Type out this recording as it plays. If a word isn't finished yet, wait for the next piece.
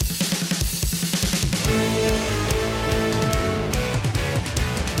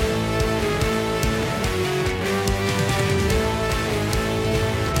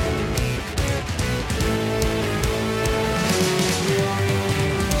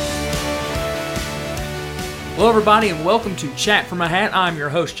Hello, everybody, and welcome to Chat from a Hat. I'm your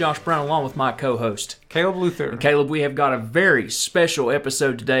host, Josh Brown, along with my co-host, Caleb Luther. And Caleb, we have got a very special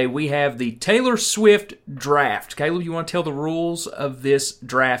episode today. We have the Taylor Swift draft. Caleb, you want to tell the rules of this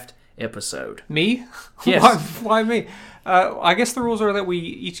draft episode? Me? Yes. Why me? I guess the rules are that we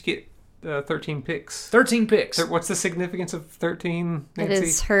each get 13 picks. 13 picks. What's the significance of 13, Nancy? It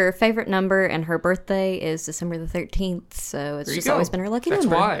is her favorite number, and her birthday is December the 13th, so it's just always been her lucky That's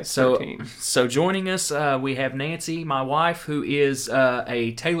number. why it's 13. So joining us, we have Nancy, my wife, who is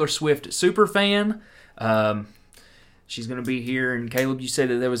a Taylor Swift super fan. She's going to be here, and Caleb, you said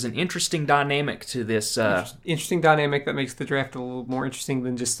that there was an interesting dynamic to this. Interesting dynamic that makes the draft a little more interesting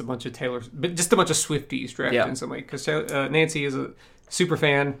than just a bunch of Swifties drafted in some way. Because Nancy is a super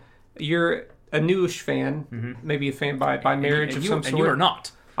fan. You're a newish fan, maybe a fan by marriage of some sort. And you are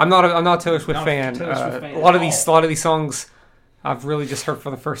not. I'm not a Taylor Swift fan. A lot of these songs I've really just heard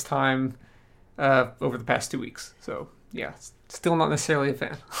for the first time over the past 2 weeks. So yeah, still not necessarily a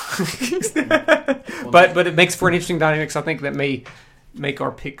fan. but it makes for an interesting dynamic. So I think that may make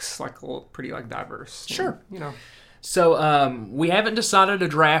our picks pretty diverse. Sure, and. So we haven't decided a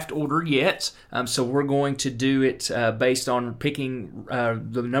draft order yet, so we're going to do it based on picking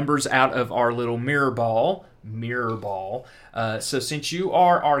the numbers out of our little mirror ball. So since you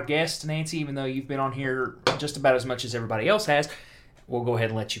are our guest, Nancy, even though you've been on here just about as much as everybody else has, we'll go ahead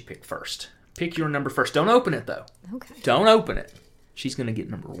and let you pick first. Pick your number first. Don't open it, though. Okay. Don't open it. She's going to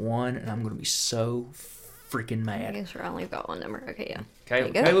get number 1, and I'm going to be so freaking mad. I guess I only got one number. Okay, yeah.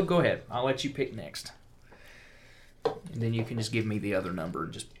 Caleb, go ahead. I'll let you pick next. And then you can just give me the other number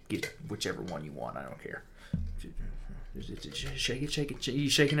and just get whichever one you want. I don't care. Shake it. You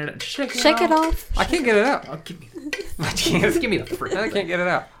shaking it? Shake it off. I can't get it out. Oh, give me the freak. I can't get it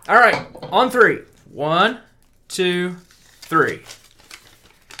out. All right, on 3. 1, 2, 3.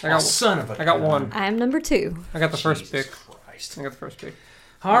 I got one. I am number 2. I got the first pick. Christ. I got the first pick.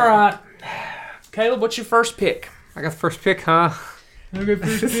 All right. Caleb, what's your first pick? I got the first pick, huh? I got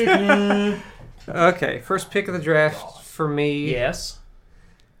first pick. Okay, first pick of the draft for me. Yes.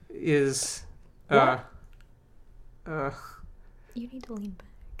 Is You need to lean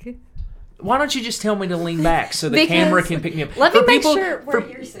back. Why don't you just tell me to lean back so the Because camera can pick me up? Let me make sure where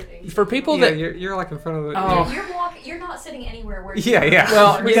you're sitting. For people yeah, that you're like in front of the. Oh. You're not sitting anywhere where. Yeah.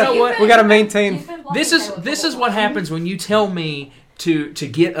 Well, you know what? We got to maintain. This is what happens when you tell me to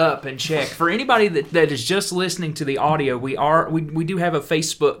get up and check. For anybody that is just listening to the audio, we do have a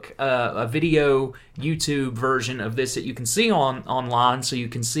Facebook, a video YouTube version of this that you can see online, so you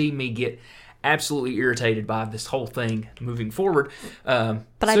can see me get absolutely irritated by this whole thing moving forward. But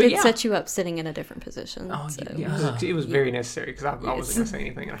I did set you up sitting in a different position. Oh, so. yeah. It was very necessary because I wasn't going to say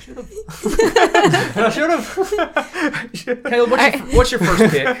anything. And I should have. Caleb, what's your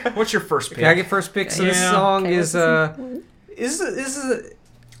first pick? What's your first pick? Okay, I get first pick. So this song is an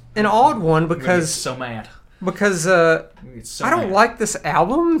odd one because so mad. Because I don't like this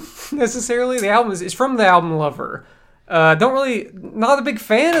album necessarily. The album is from the album Lover. Not a big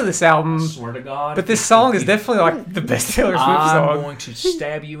fan of this album. I swear to God. But this song is definitely like the best Taylor Swift song. I'm going to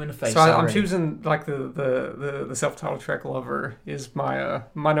stab you in the face. So I'm choosing like the self-titled track Lover is my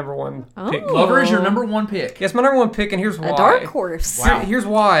number one pick. Lover is your number 1 pick. Yes, my number 1 pick, and here's why. A dark horse. Wow. Here's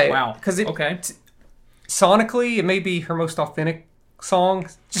why. Wow. Because okay. Sonically, it may be her most authentic song.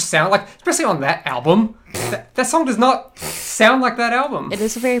 Just sound like, especially on that album. That song does not sound like that album. It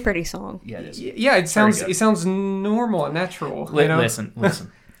is a very pretty song. Yeah, it is. Yeah, it sounds normal and natural. Listen.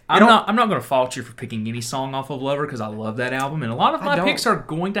 I'm not going to fault you for picking any song off of Lover because I love that album, and a lot of my picks are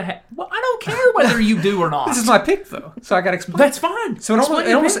going to have. Well, I don't care whether you do or not. This is my pick though, so I got to explain. That's fine. So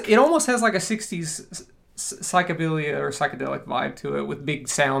it almost has like a '60s psychedelia or psychedelic vibe to it with big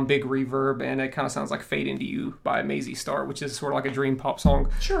sound, big reverb, and it kind of sounds like Fade Into You by Maisie Star, which is sort of like a dream pop song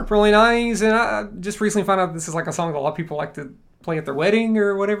for early 90s. And I just recently found out this is like a song that a lot of people like to play at their wedding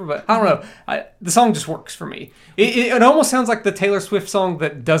or whatever, but I don't know. The song just works for me. It almost sounds like the Taylor Swift song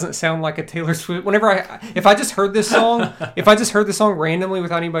that doesn't sound like a Taylor Swift. If I just heard this song randomly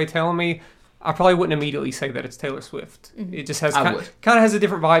without anybody telling me, I probably wouldn't immediately say that it's Taylor Swift. Mm-hmm. It just has kind of has a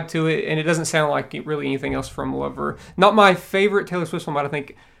different vibe to it, and it doesn't sound like really anything else from Lover. Not my favorite Taylor Swift song, but I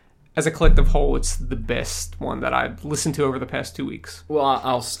think as a collective whole, it's the best one that I've listened to over the past 2 weeks. Well,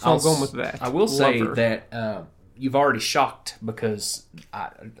 I'm going with that. I will say Lover. that you've already shocked because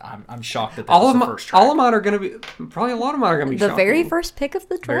I'm shocked that was the first track. All of mine are going to be probably a lot of mine are going to be the shocking. very first pick of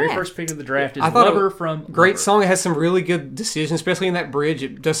the draft. Very first pick of the draft is I thought Lover from great Lover. song. It has some really good decisions, especially in that bridge.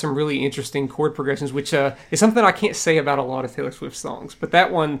 It does some really interesting chord progressions, which is something I can't say about a lot of Taylor Swift songs. But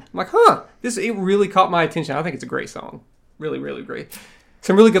that one, I'm like, it really caught my attention. I think it's a great song. Really, really great.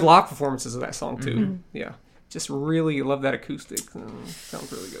 Some really good live performances of that song too. Mm-hmm. Yeah. just really love that acoustic.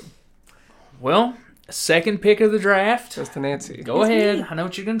 Sounds really good. Well, second pick of the draft. Goes to Nancy. Go ahead. I know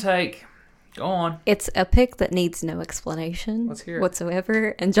what you're going to take. Go on. It's a pick that needs no explanation Let's hear it.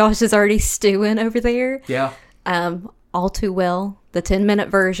 whatsoever. And Josh is already stewing over there. Yeah. All Too Well, the 10-minute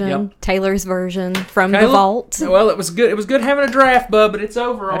version, Yep. Taylor's version from the Caleb? vault. Well, it was good. It was good having a draft, bub, but it's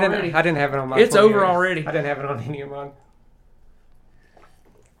over already. I didn't have it on my It's 28. over already. I didn't have it on any of mine.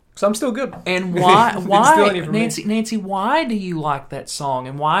 So I'm still good. And why, Didn't steal any from me. Nancy, why do you like that song?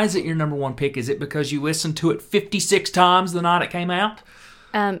 And why is it your number one pick? Is it because you listened to it 56 times the night it came out?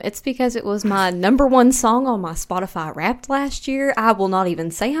 It's because it was my number one song on my Spotify Wrapped last year. I will not even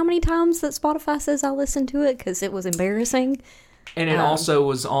say how many times that Spotify says I listened to it because it was embarrassing. And it also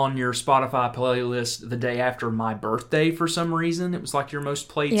was on your Spotify playlist the day after my birthday for some reason. It was like your most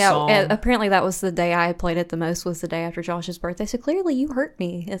played song. Yeah, apparently that was the day I played it the most, was the day after Josh's birthday. So clearly you hurt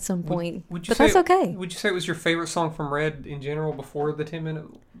me at some point. Would you but say, that's okay. Would you say it was your favorite song from Red in general before the 10-minute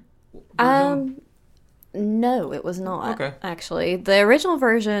version? No, it was not. Okay. Actually, the original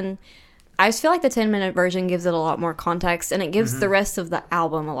version, I just feel like the 10-minute version gives it a lot more context, and it gives the rest of the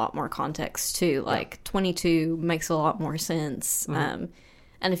album a lot more context too. Like 22 makes a lot more sense, and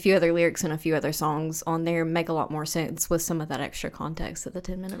a few other lyrics and a few other songs on there make a lot more sense with some of that extra context that the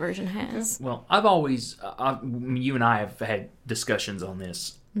 10-minute version has. Well, I've always, you and I have had discussions on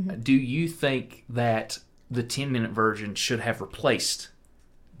this. Do you think that the 10-minute version should have replaced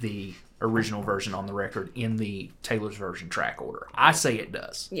the original version on the record in the Taylor's version track order? I say it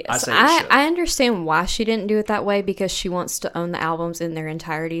does. Yes, I say it should. I understand why she didn't do it that way, because she wants to own the albums in their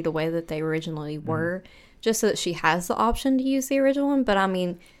entirety the way that they originally were, just so that she has the option to use the original one. But I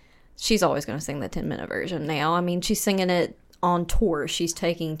mean, she's always going to sing the 10-minute version now. I mean, she's singing it on tour. She's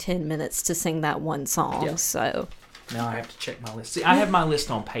taking 10 minutes to sing that one song. Yeah. So Now I have to check my list. See, I have my list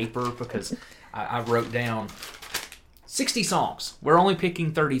on paper because I wrote down 60 songs. We're only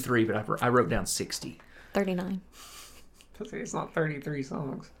picking 33, but I wrote down 60. 39. It's not 33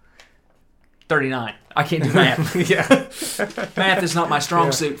 songs. 39. I can't do math. Yeah. Math is not my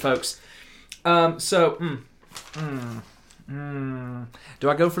strong suit, folks. Do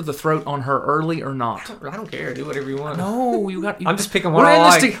I go for the throat on her early or not? I don't care. Do whatever you want. No, you got. I'm just picking what I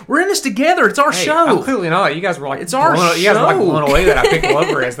like. We're in this together. It's our Hey, show. I'm clearly not. You guys were like, It's our You guys were like show. blown away that I picked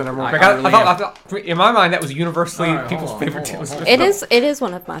Lover as the number one pick. I really I thought, in my mind, that was universally All right, people's hold on, favorite hold on, Taylor hold Swift. It is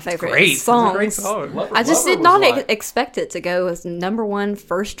one of my favorite Great. songs. It's a great song. I just did Lover not was expect it to go as number one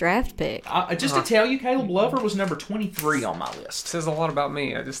first draft pick. Just to tell you, Caleb, Lover was number 23 on my It list. says a lot about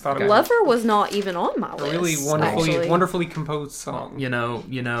me. I just thought it was Lover was not even on my a list. really actually. wonderfully composed song. You know.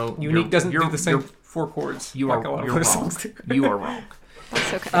 Unique doesn't do the same four chords. You like a are lot of you're other wrong. songs do. You are wrong.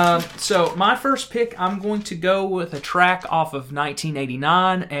 That's okay. So my first pick, I'm going to go with a track off of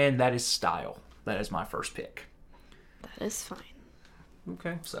 1989, and that is Style. That is my first pick. That is fine.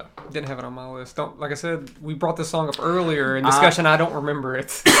 Okay. So Didn't have it on my list. Like I said, we brought this song up earlier in discussion. I don't remember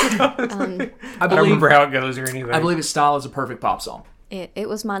it. I don't remember how it goes or anything. I believe its Style is a perfect pop song. It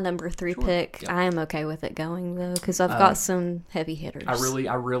was my number 3 pick. Yeah. I am okay with it going though, because I've got some heavy hitters. I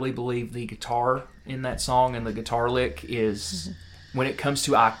really believe the guitar in that song and the guitar lick is when it comes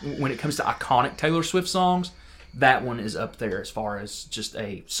to iconic Taylor Swift songs, that one is up there as far as just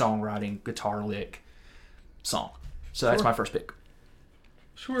a songwriting guitar lick song. So that's my first pick.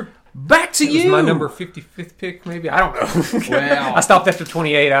 Sure. Back to It you. was my number 55th pick, maybe. I don't know. Wow. I stopped after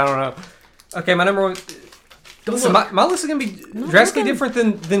 28. I don't know. Okay, my number one. Listen, my list is going to be drastically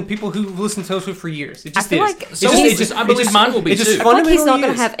different than people who've listened to Taylor Swift for years. It just feel is. like I believe mine will be too. I feel like he's not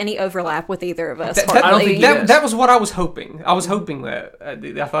going to have any overlap with either of us. I don't think he does. that was what I was hoping. I was hoping that I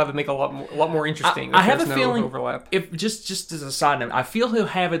thought it would make a lot more interesting. I if have there's a no feeling overlap. if just as a side note, I feel he'll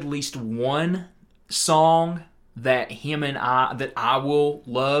have at least one song that I will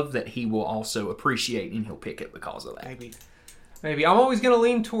love, that he will also appreciate, and he'll pick it because of that. Maybe I'm always going to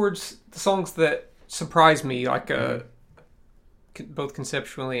lean towards the songs that surprise me, like both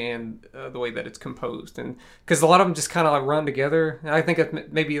conceptually and the way that it's composed, and because a lot of them just kind of like run together. And I think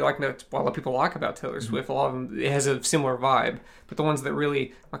that maybe like that's what a lot of people like about Taylor Swift. A lot of them, it has a similar vibe, but the ones that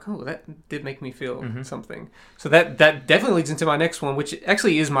really like, oh, that did make me feel something. So that definitely leads into my next one, which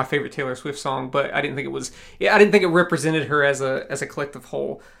actually is my favorite Taylor Swift song, but I didn't think it was. I didn't think it represented her as a collective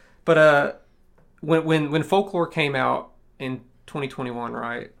whole. But when Folklore came out in 2021,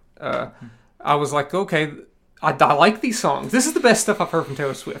 right? I was like, okay, I like these songs. This is the best stuff I've heard from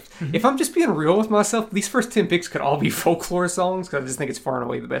Taylor Swift. If I'm just being real with myself, these first 10 picks could all be Folklore songs, because I just think it's far and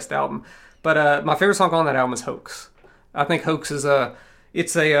away the best album. But my favorite song on that album is Hoax. I think Hoax is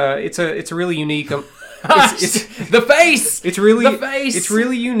it's a really unique. It's the face. It's really the face. It's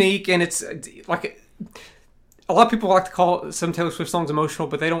really unique, and it's like a lot of people like to call some Taylor Swift songs emotional,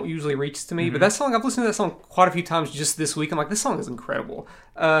 but they don't usually reach to me. But that song, I've listened to that song quite a few times just this week. I'm like, this song is incredible.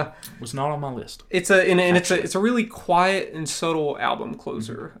 Was not on my list. It's a really quiet and subtle album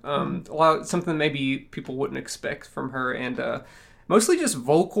closer. Something maybe people wouldn't expect from her, and mostly just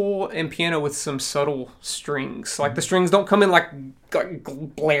vocal and piano with some subtle strings. Like the strings don't come in like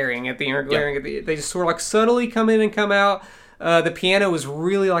blaring at the end or glaring at the. They just sort of like subtly come in and come out. The piano is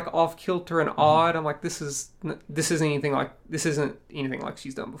really like off kilter and odd. I'm like, this isn't anything like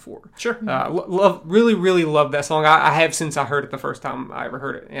she's done before. Sure. Really love that song. I have since I heard it the first time I ever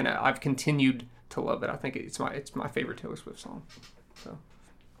heard it, and I've continued to love it. I think it's my favorite Taylor Swift song. So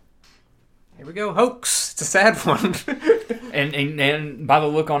here we go, Hoax. It's a sad one. and by the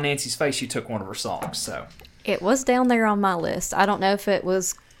look on Nancy's face, you took one of her songs. So It was down there on my list. I don't know if it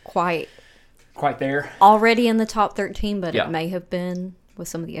was quite there. already in the top 13, but Yeah. it may have been with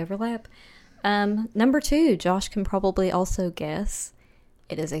some of the overlap. Number 2, Josh can probably also guess.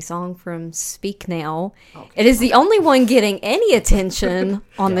 It is a song from Speak Now. Okay. It is the only one getting any attention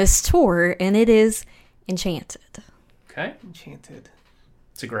on this tour, and it is Enchanted. Okay. Enchanted.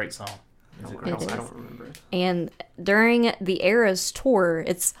 It's a great song. I It is. don't remember it. And during the Eras tour,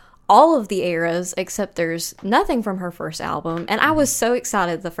 it's all of the eras, except there's nothing from her first album. And I was so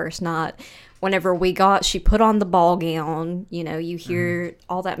excited the first night. Whenever she put on the ball gown, you hear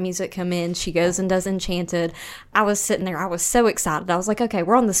all that music come in. She goes and does Enchanted. I was sitting there. I was so excited. I was like, okay,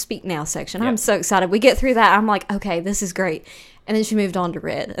 we're on the Speak Now section. I'm so excited. We get through that. I'm like, okay, this is great. And then she moved on to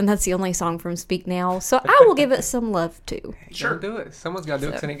Red. And that's the only song from Speak Now. So I will give it some love, too. Sure, do it. Someone's got to do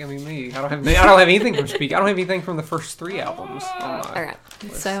it. 'Cause it ain't gonna be me. I don't have anything from Speak. I don't have anything from the first 3 albums. On my All right.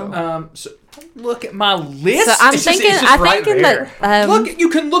 list, So So look at my list. So I'm It's just- thinking, it's just right that Look, you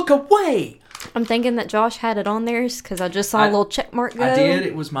can look away. I'm thinking that Josh had it on theirs because I just saw a little check mark go. I did.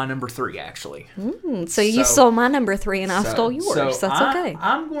 It was my number 3, actually. So you stole my number 3 and I So- stole yours. so That's okay.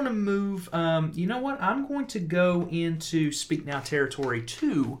 I'm going to move. You know what? I'm going to go into Speak Now territory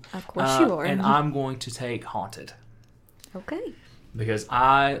 2. Of course you are. And I'm going to take Haunted. Okay. Because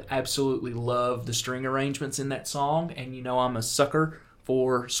I absolutely love the string arrangements in that song, and I'm a sucker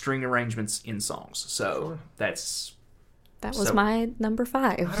for string arrangements in songs. So that's That was So- my number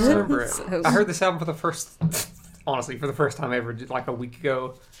 5. I don't remember it. So- I heard this album for the first time ever, like a week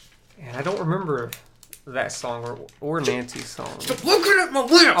ago, and I don't remember that song or Nancy's song. looking at my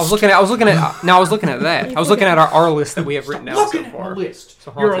list. I was looking at that. I was looking at our list that we have written down so Looking at far. my list.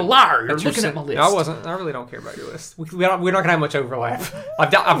 So You're a Haunted. liar. You're That's your looking at my sin- list. No, I wasn't. I really don't care about your list. We're not gonna have much overlap.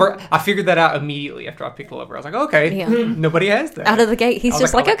 I figured that out immediately after I picked Lover. I was like, okay, Yeah. nobody has that. Out of the gate, he's I was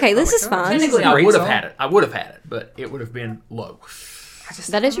just like, like, okay, this oh is my God. fine. Technically, a I great would have song. had it. I would have had it, but it would have been low.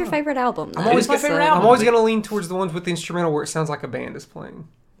 That is your favorite album. I'm though, always my favorite so- album. I'm always gonna lean towards the ones with the instrumental where it sounds like a band is playing.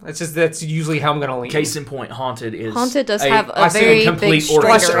 That's usually how I'm gonna lean. Case in point, Haunted is Haunted does have I a think very complete big string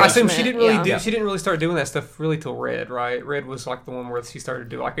orchestra. I assume she arrangement, didn't really yeah. She didn't really start doing that stuff really till Red, right? Red was like the one where she started to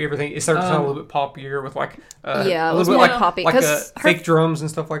do like everything. It started to sound a little bit poppier with like Yeah, it a was little more bit poppy, like 'cause her- fake drums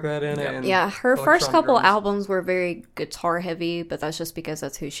and stuff like that in it. and Yeah, her first electronic couple drums. albums were very guitar heavy, but that's just because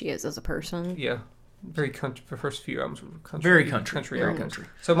that's who she is as a person. Yeah, very country. The first few albums were country. Very country. Very albums. country.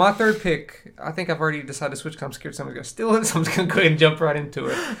 So my third pick, I think I've already decided to switch because I'm scared someone's gonna steal it. So I'm just gonna go ahead and jump right into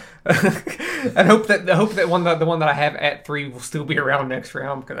it, and hope that the one that I have at 3 will still be around next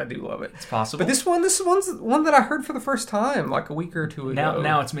round because I do love it. It's possible. But this one's one that I heard for the first time like a week or 2 ago.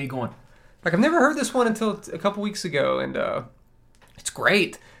 now it's me going. Like I've never heard this one until a couple weeks ago, and it's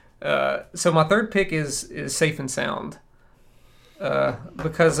great. So my third pick is Safe and Sound,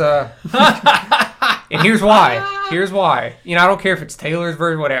 because and here's why. Here's why. I don't care if it's Taylor's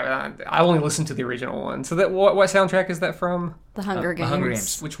version, whatever. I only listen to the original one. So that what soundtrack is that from? The Hunger Games. The Hunger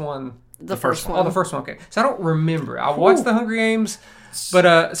Games. Which one? The first one. Oh, the first one. Okay. So I don't remember. I watched the Hunger Games,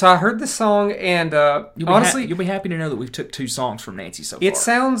 but so I heard this song, and honestly, you'll be happy to know that we've took 2 songs from Nancy so far. it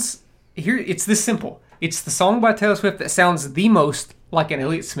sounds here. It's this simple. It's the song by Taylor Swift that sounds the most like an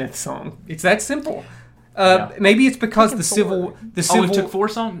Elliott Smith song. It's that simple. Yeah. Maybe it's because the civil. Oh, we took 4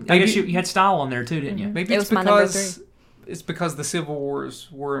 songs? I Maybe- guess you had Style on there too, didn't you? Maybe It it's was my number because 3. it's because the Civil Wars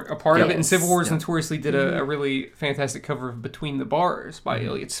were a part of it, and Yes. Civil Wars Yeah. notoriously did a really fantastic cover of "Between the Bars" by Mm-hmm.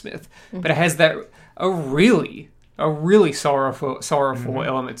 Elliott Smith. But it has that a really sorrowful Mm-hmm.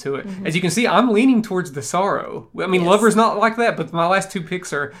 element to it. As you can see, I'm leaning towards the sorrow. I mean, Yes. Lover's not like that, but my last 2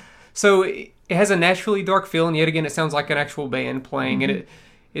 picks are. So it has a naturally dark feel, and yet again, it sounds like an actual band playing, and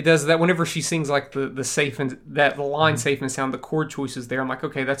it does that whenever she sings like the safe and the line safe and sound, the chord choices there. I'm like,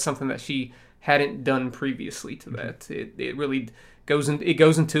 okay, that's something that she hadn't done previously to that. It really it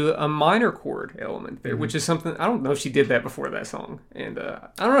goes into a minor chord element there, which is something I don't know if she did that before that song. And I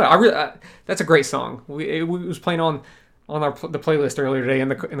don't know. That's a great song. We was playing on the playlist earlier today in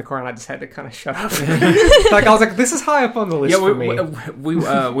the car, and I just had to kind of shut up. Like I was like, this is high up on the list for me. We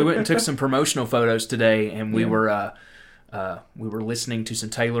went and took some promotional photos today, and we were listening to some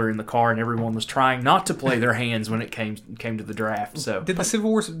Taylor in the car, and everyone was trying not to play their hands when it came to the draft. So did the Civil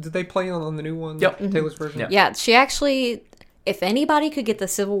Wars? Did they play on the new one? Yep. Taylor's version. Yeah, she actually. If anybody could get the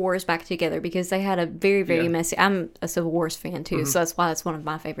Civil Wars back together, because they had a very, very messy... I'm a Civil Wars fan, too, so that's why it's one of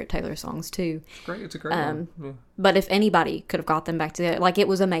my favorite Taylor songs, too. It's great. It's a great one. Yeah. But if anybody could have got them back together, like, it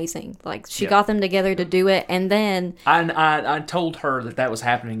was amazing. Like, she got them together to do it, and then... I told her that was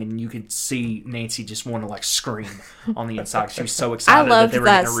happening, and you could see Nancy just want to, like, scream on the inside. She was so excited that they were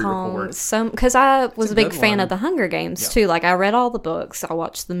going to re-record. Because I was a big fan of the Hunger Games, too. Like, I read all the books. I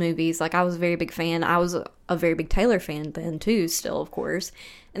watched the movies. Like, I was a very big fan. I was a very big Taylor fan then, too, still, of course.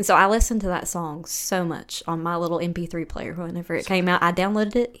 And so I listened to that song so much on my little MP3 player whenever it came out. I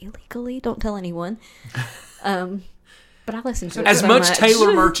downloaded it illegally. Don't tell anyone. But I listened to it as so much much.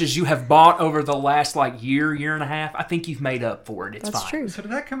 Taylor merch as you have bought over the last like year and a half. I think you've made up for it. It's That's fine. true. So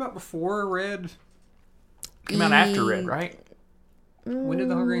did that come out before Red? Came out after Red, right? When did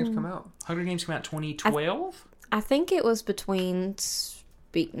the Hunger Games come out? Hunger Games came out 2012. I think it was between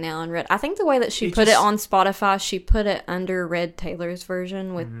Speak Now and Red. I think the way that she put it on Spotify, she put it under Red Taylor's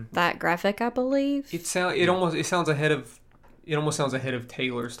version with that graphic, I believe. It sounds ahead of. It almost sounds ahead of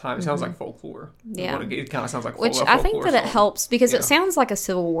Taylor's time. It sounds like folklore. Yeah. It kind of sounds like Which folklore I think that it song. helps because it sounds like a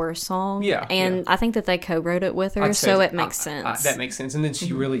Civil War song. Yeah, And I think that they co-wrote it with her, I'd say so it makes sense. that makes sense. And then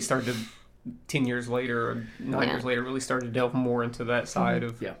she really started 10 years later or 9 years later, really started to delve more into that side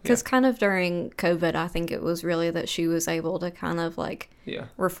of... Because kind of during COVID, I think it was really that she was able to kind of like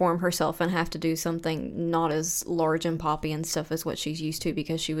reform herself and have to do something not as large and poppy and stuff as what she's used to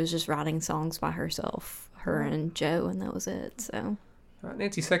because she was just writing songs by herself, her and Joe, and that was it, so... All right,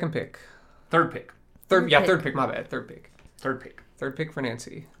 Nancy, second pick. Third pick. Third pick, my bad. Third pick for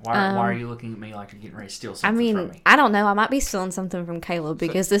Nancy. Why are you looking at me like you're getting ready to steal something from me? I don't know. I might be stealing something from Caleb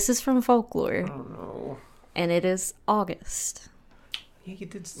because this is from Folklore. I don't know. And it is August. Yeah, you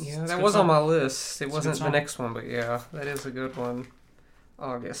did. Yeah, that was on my list. It wasn't the next one, but yeah, that is a good one.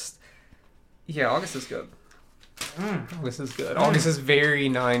 August. Yeah, August is good. August is good. August is very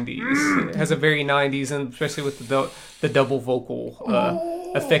 90s. It has a very 90s, and especially with the double vocal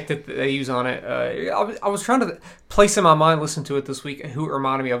effect that they use on it. I was trying to place in my mind, listen to it this week, who it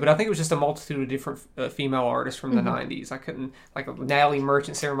reminded me of, but I think it was just a multitude of different female artists from the 90s. I couldn't, like Natalie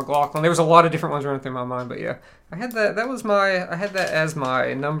Merchant, Sarah McLachlan. There was a lot of different ones running through my mind, but yeah, I had that. I had that as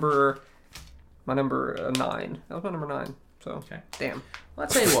my number 9. That was my number 9. So okay. Damn. Well, I'll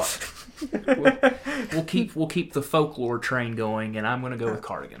tell you what. we'll keep the folklore train going, and I'm going to go with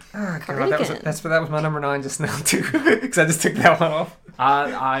Cardigan. Oh, God, that was my number 9 just now too, because I just took that one off.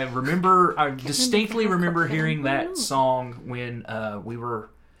 I distinctly remember hearing that song when we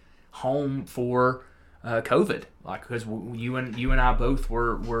were home for COVID, like because you and I both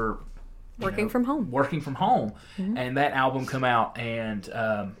were working from home, and that album come out, and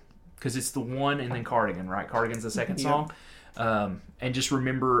because it's the one and then Cardigan, right? Cardigan's the second song. And just I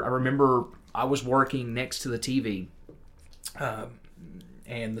remember I was working next to the TV,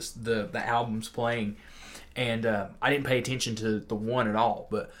 and the album's playing, and I didn't pay attention to the one at all,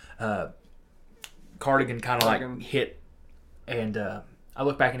 but Cardigan kind of like hit, and I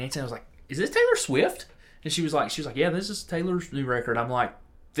looked back at Nancy and I was like, "Is this Taylor Swift?" And she was like, "Yeah, this is Taylor's new record." I'm like,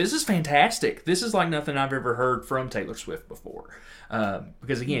 "This is fantastic. This is like nothing I've ever heard from Taylor Swift before."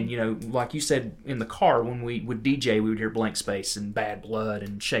 Because again, like you said in the car when we would DJ, we would hear Blank Space and Bad Blood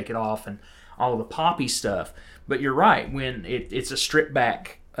and Shake It Off and all the poppy stuff. But you're right, when it's a stripped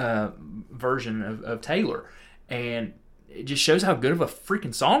back version of Taylor, and it just shows how good of a freaking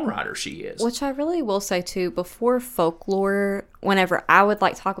songwriter she is. Which I really will say too, before Folklore, whenever I would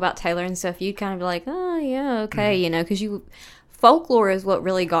like talk about Taylor and stuff, you'd kind of be like, "Oh yeah, okay," because Folklore is what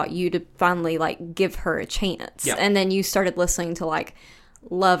really got you to finally like give her a chance. Yep. And then you started listening to like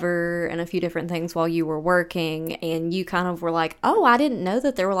Lover and a few different things while you were working, and you kind of were like, "Oh, I didn't know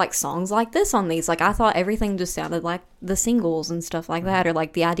that there were like songs like this on these. Like I thought everything just sounded like the singles and stuff like that, or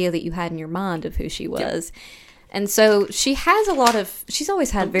like the idea that you had in your mind of who she was." Yep. And so she's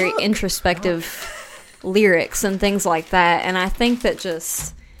always had very introspective lyrics and things like that, and I think that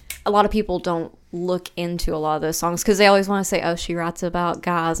just a lot of people don't look into a lot of those songs because they always want to say, "Oh, she writes about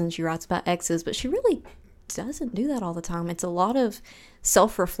guys and she writes about exes," but she really doesn't do that all the time. It's a lot of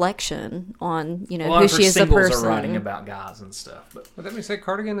self-reflection on, A lot who of her she is a singles person. are writing about guys and stuff. But But that being said,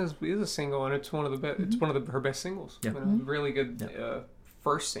 Cardigan is a single, and it's one of the best. It's one of her best singles. Yeah. Really good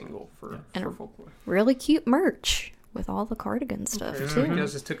first single for Folklore. Really cute merch with all the Cardigan stuff, too. You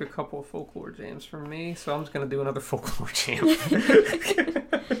guys just took a couple of Folklore jams from me, so I'm just gonna do another Folklore jam.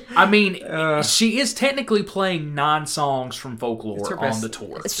 I mean, she is technically playing 9 songs from Folklore on the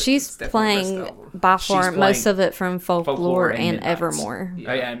tour. She's definitely playing the best album. by She's far playing most of it from Folklore and Midnights. Evermore.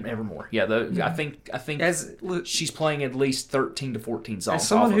 And Evermore. Yeah, I think As she's playing at least 13 to 14 songs as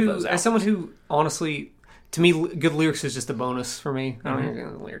someone off of who those albums. as someone who honestly, to me, good lyrics is just a bonus for me. I don't even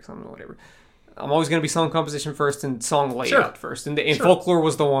get the lyrics. I don't know, whatever. I'm always going to be song composition first and song layout first. And Folklore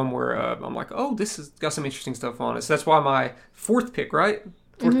was the one where I'm like, oh, this has got some interesting stuff on it. So that's why my fourth pick, right?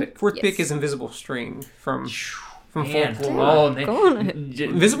 Fourth pick is Invisible String from Man. Folklore. Oh, Go on.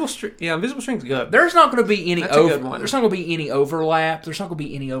 Invisible String's good. There's not going to be any That's a good one. There's not going to be any overlap. There's not going to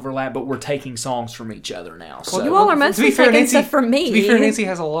be any overlap, but we're taking songs from each other now. So You all are To mostly be fair, taking Nancy- stuff from me. To be fair, Nancy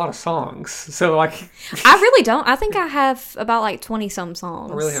has a lot of songs. So, like, I really don't. I think I have about like 20-some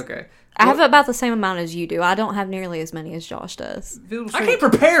songs. really? Okay. I have about the same amount as you do. I don't have nearly as many as Josh does. Invisible I String, came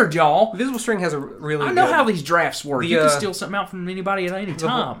prepared, y'all. Invisible String has a really I know good... how these drafts work. You The, can steal something out from anybody at any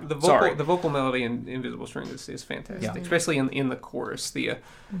time. The vocal melody in Invisible String is fantastic, Yeah. especially in the chorus. The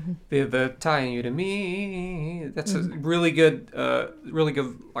tying you to me. That's a really good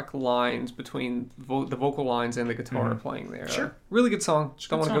like lines between the vocal lines and the guitar playing there. Sure. Really good song.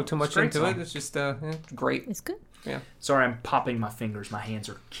 Don't want to go song. too much It's a great into song. it. It's just great. It's good. Yeah. Sorry, I'm popping my fingers. My hands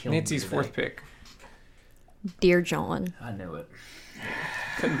are killing Nancy's me today. fourth pick. Dear John. I knew it.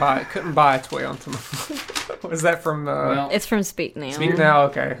 Couldn't buy its way onto my. Was that from? Well, It's from Speak Now. Speak Now.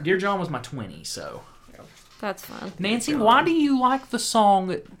 Okay. Dear John was my 20, so. That's fine. Nancy, why do you like the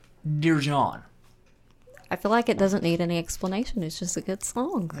song Dear John? I feel like it doesn't need any explanation. It's just a good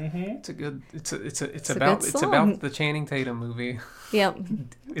song. It's a good. It's a about good it's song. about the Channing Tatum movie. Yep.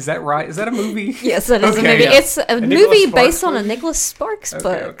 Is that right? Is that a movie? Yes, it is a Okay, movie. yeah. It's a Nicholas movie Sparks based on a movie? Nicholas Sparks Okay.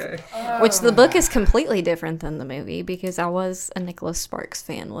 book. Okay. Which the book is completely different than the movie because I was a Nicholas Sparks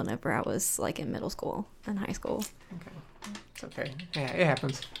fan whenever I was like in middle school and high school. It's okay. Yeah, it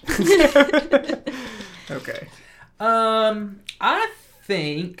happens. Okay. I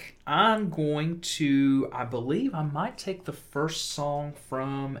think I'm going to. I believe I might take the first song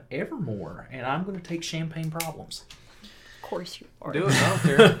from Evermore, and I'm going to take Champagne Problems. Of course you are. Do it. I don't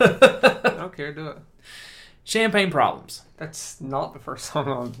care. I don't care. Do it. Champagne Problems. That's not the first song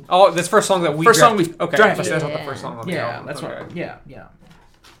on. Oh, this first song that we. First song drafted. we Okay, drafted. that's not the Yeah. first song on the Yeah, album. that's okay. right. Yeah.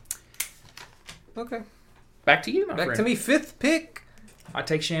 Okay. Back to you, my Back friend. to me. Fifth pick. I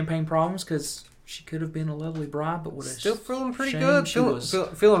take Champagne Problems because she could have been a lovely bride, but what a Still feeling pretty shame good. she Feeling, was.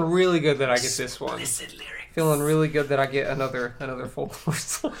 feeling really good that I get this one. Explicit lyrics. Feeling really good that I get another Folklore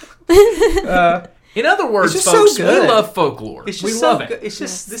song. In other words, It's just folks, so good. we love folklore. It's just We so love it. good. It's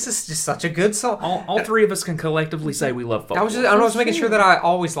just this is just such a good song. All three of us can collectively say we love folklore. I was making sure that I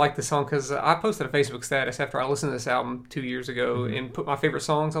always liked the song because I posted a Facebook status after I listened to this album 2 years ago and put my favorite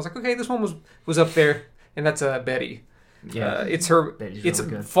songs. I was like, okay, this one was up there, and that's Betty. Yeah. It's her. Betty's It's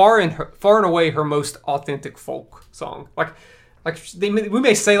really good. far and away her most authentic folk song. Like we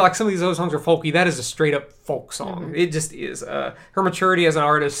may say like some of these other songs are folky. That is a straight up folk song. It just is. Her maturity as an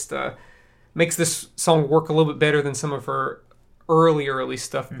artist makes this song work a little bit better than some of her early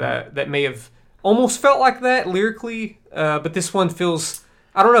stuff that may have almost felt like that lyrically. But this one feels.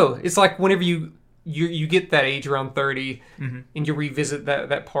 I don't know. It's like whenever you get that age around 30 and you revisit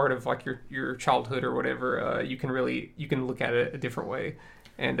that part of like your childhood or whatever, you can look at it a different way.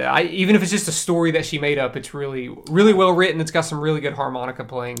 And even if it's just a story that she made up, it's really, really well written. It's got some really good harmonica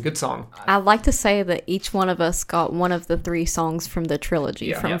playing. Good song. I'd like to say that each one of us got one of the 3 songs from the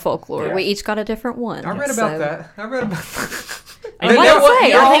trilogy from Folklore. Yeah. We each got a different one. I read about that. I read about that. And Like you know I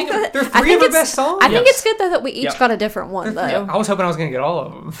say, what? I think that- They're I three think of the it's- best songs. I think Yes. it's good though that we each Yeah. got a different one though. I was hoping I was going to get all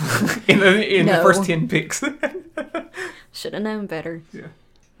of them in the No. first 10 picks. Should have known better.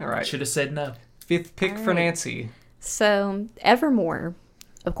 All right. Should have said no. Fifth pick for right. Nancy. So Evermore,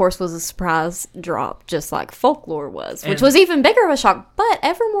 of course, was a surprise drop, just like Folklore was, which And- was even bigger of a shock. But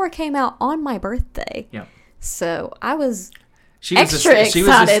Evermore came out on my birthday, Yeah. so I was She was extra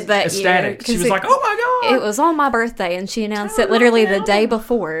excited that ecstatic. year. She 'cause was like, "Oh my god!" it was on my birthday, and she announced it literally the day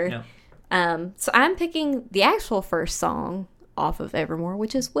before. Yeah. So I'm picking the actual first song off of Evermore,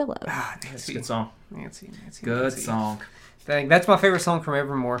 which is Willow. That's a Nancy. good song. Nancy. Good Nancy. song. Dang, that's my favorite song from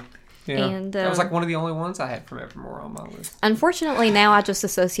Evermore. Yeah. And, that was like one of the only ones I had from Evermore on my list. Unfortunately, now I just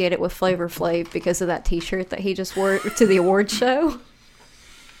associate it with Flavor Flav because of that T-shirt that he just wore to the award show.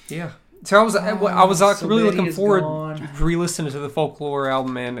 Yeah. So I was like So really Betty looking is forward gone. to re-listening to the Folklore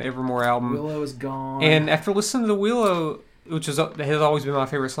album and Evermore album. Willow is gone. And after listening to Willow, which has always been my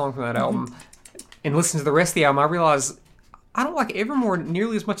favorite song from that album, and listening to the rest of the album, I realized I don't like Evermore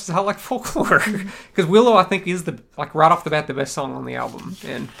nearly as much as I like Folklore. Because Willow, I think, is right off the bat the best song on the album,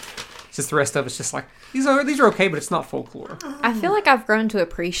 and it's just the rest of it's just like these are okay, but it's not Folklore. I feel like I've grown to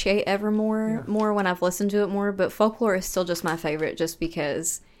appreciate Evermore more when I've listened to it more, but Folklore is still just my favorite just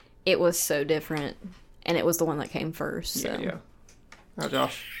because it was so different, and it was the one that came first. So. Yeah. Oh,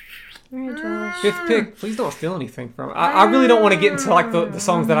 Josh. All right, Josh. Fifth pick. Please don't steal anything from it. I really don't want to get into like the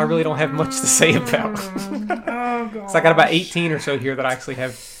songs that I really don't have much to say about. Oh, God. So I got about 18 or so here that I actually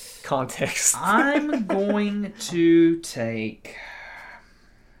have context. I'm going to take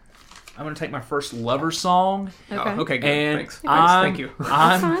my first Lover song, Okay. Oh, okay, good. and Thanks. Thank you.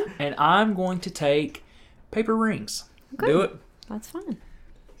 I'm going to take Paper Rings. Okay. Do it. That's fine.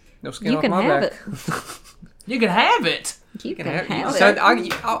 No skin You off can my have back. it. You can have it. You can have have So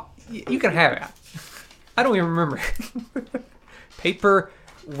it. you can have it. I don't even remember. Paper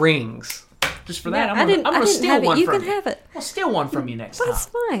Rings. Just for that, I I'm didn't gonna steal have it. one You from can you. have it. I'll steal one from you next time. That's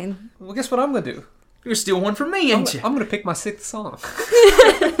fine. Well, guess what I'm going to do? You're gonna steal one from me, ain't you? I'm going to pick my sixth song.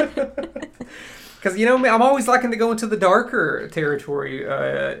 Because, you know, I'm always liking to go into the darker territory.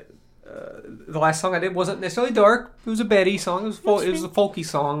 The last song I did wasn't necessarily dark. It was a Betty song. It was a folky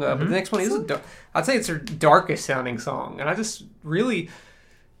song. But the next one is I'd say it's her darkest sounding song. And I just really...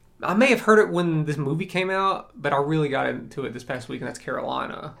 I may have heard it when this movie came out, but I really got into it this past week, and that's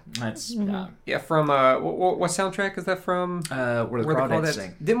Carolina. That's Yeah, from... what soundtrack is that from? where the Where they crawdads call that?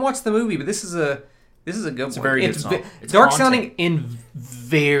 sing. Didn't watch the movie, but this is a good one. It's a very good song. It's dark haunting. sounding and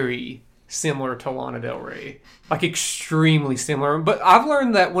very similar to Lana Del Rey. Like extremely similar. But I've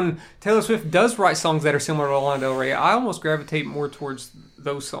learned that when Taylor Swift does write songs that are similar to Lana Del Rey, I almost gravitate more towards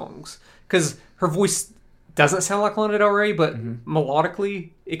those songs. Because her voice doesn't sound like Lana Del Rey, but melodically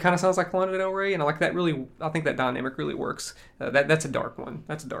it kind of sounds like Lana Del Rey, and I think that dynamic really works. That's a dark one.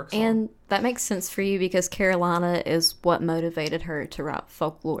 That's a dark song. And that makes sense for you because Carolina is what motivated her to write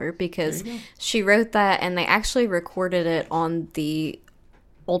Folklore, because she wrote that and they actually recorded it on the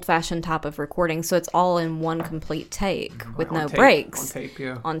old-fashioned type of recording, so it's all in one complete take with no breaks.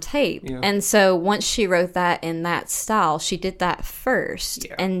 On tape, yeah. And so once she wrote that in that style, she did that first,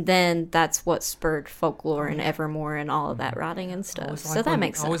 and then that's what spurred Folklore and Evermore and all of that writing and stuff. So that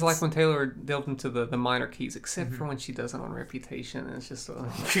makes sense. I always like when Taylor delved into the minor keys, except for when she does it on Reputation, and it's just We'll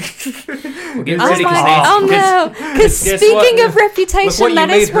I get was ready, like, 'cause oh no, because guess speaking what? of Reputation, you that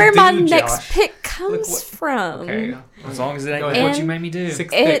made is her where my do, next Josh. pick comes what- from. okay. as long as it ain't Go what ahead. you made me do.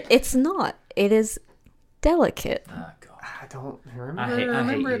 Sixth pick. It's not. It is delicate. Oh, God. I don't remember. I hate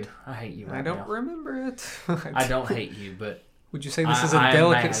remember you. it. I hate you. I Right don't now. remember it. I don't hate you, but Would you say this is I a am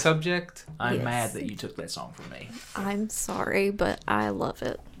delicate mad. subject? I'm Yes. mad that you took that song from me. I'm sorry, but I love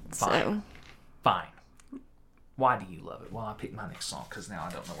it. So Fine. Fine. Why do you love it? Well, I picked my next song because now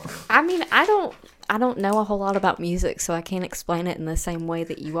I don't know what. I mean, I don't know a whole lot about music, so I can't explain it in the same way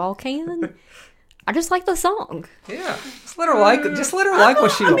that you all can. I just like the song. Yeah. Just let her like it. Just let her like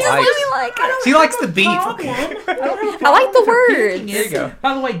what she likes. really like it. She likes the beat. I like the words. There you go.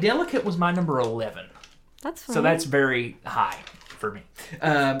 By the way, Delicate was my number 11, That's fine. so that's very high for me.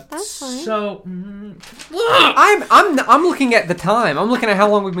 That's fine. So I'm looking at the time. I'm looking at how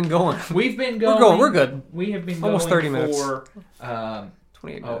long we've been going. we've been going. We're good. We have been Almost going 30 minutes. for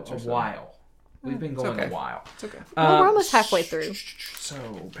 28 a minutes or so. while. We've been going okay. a while. It's okay. Well, we're almost halfway through. So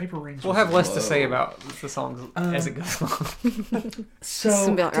Paper Rings. We'll was have less to low. say about the songs as it goes along. It's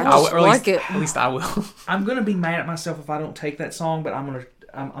gonna be like, I Or just at like least, it. At least I will. I'm gonna be mad at myself if I don't take that song, but I'm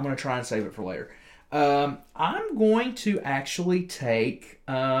gonna try and save it for later. I'm going to actually take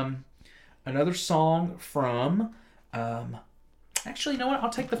another song from. Actually, you know what?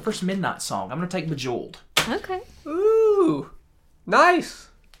 I'll take the first Midnight song. I'm gonna take Bejeweled. Okay. Ooh, nice.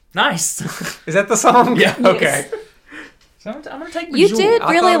 Nice. Is that the song? Yeah. Okay. So I'm gonna take You Bejeweled. did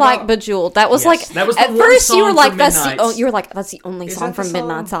I really thought like about- Bejeweled. That was Yes, like that was the at one first you song were like from that's the Midnights. you were like that's the only Is song that the from song-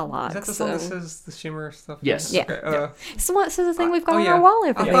 Midnights I like. Is that the so. song that says the shimmer stuff? Yes. Yeah. Okay. It's the one that says the thing we've got Oh on yeah. our wall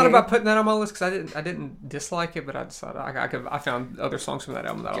over I there. thought about putting that on my list because I didn't dislike it, but I decided I found other songs from that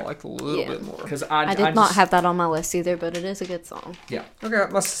album that I liked a little Yeah. bit more. Because I did not have that on my list either, but it is a good song. Yeah.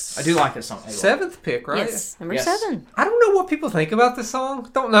 Okay, my I do like this song. seventh pick, right? Yes, number Yes. 7. I don't know what people think about this song.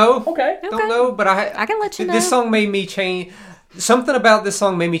 Don't know. Okay. Okay. Don't know, but I can let you know. This song made me change. Something about this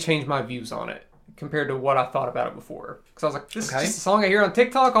song made me change my views on it compared to what I thought about it before. Because I was like, this Okay. is just a song I hear on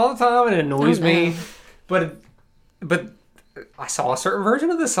TikTok all the time, and it annoys Oh, me. no. But I saw a certain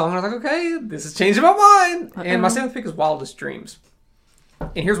version of this song, and I was like, okay, this is changing my mind. And my Uh-oh. seventh pick is Wildest Dreams.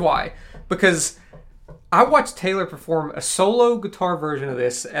 And here's why. because I watched Taylor perform a solo guitar version of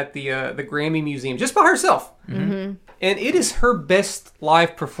this at the Grammy Museum just by herself, and it is her best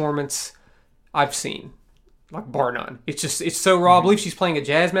live performance I've seen, like bar none. It's so raw. I believe she's playing a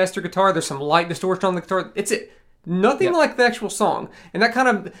Jazzmaster guitar. There's some light distortion on the guitar. It's it. Nothing like the actual song, and that kind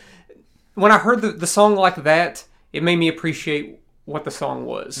of when I heard the song like that, it made me appreciate what the song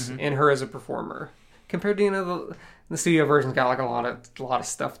was and her as a performer compared to the studio version's got like a lot of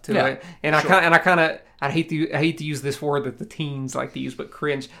stuff to it, and I hate to use this word that the teens like to use, but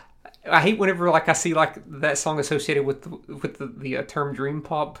cringe. I hate whenever like I see like that song associated with the term dream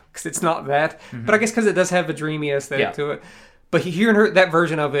pop, because it's not that, but I guess because it does have a dreamy aesthetic to it. But hearing that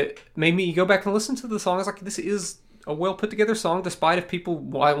version of it made me go back and listen to the song. I was like, this is a well put together song, despite if people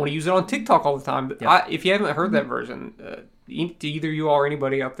want to use it on TikTok all the time. But if you haven't heard that version, to either you or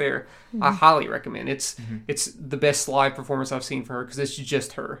anybody out there, I highly recommend. It's the best live performance I've seen from her, because it's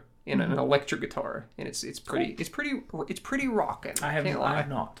just her in an electric guitar, and it's pretty rocking. I have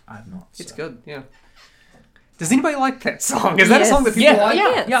not. It's good. Yeah. Does anybody like that song? Is that a song that people like?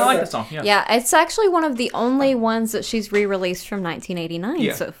 Yeah, I like that song. Yeah, it's actually one of the only ones that she's re-released from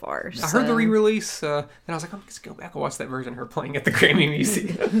 1989 so far. I heard the re-release, and I was like, I'm just going to go back and watch that version of her playing at the Grammy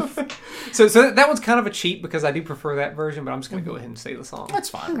Museum. so that one's kind of a cheat, because I do prefer that version, but I'm just going to go ahead and say the song. That's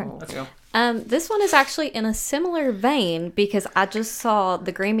fine. Okay. This one is actually in a similar vein, because I just saw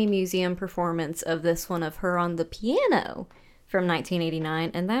the Grammy Museum performance of this one of her on the piano from 1989,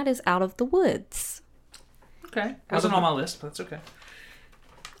 and that is Out of the Woods. Okay. Wasn't on my list, but that's okay.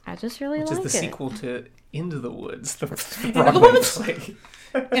 I just really like it. Which is the sequel to Into the Woods. Into the Woods?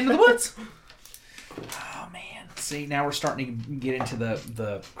 Into the Woods? Oh, man. See, now we're starting to get into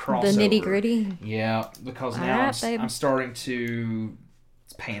the crossover. The nitty-gritty? Yeah, because now I'm starting to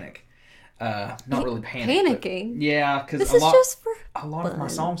panic. Not really panic. Panicking? Yeah, because this is just for a lot of my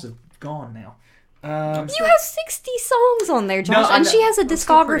songs have gone now. You have 60 songs on there, Josh, and she has a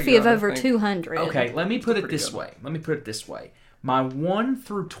discography of over 200. Okay, let me put it this way. My 1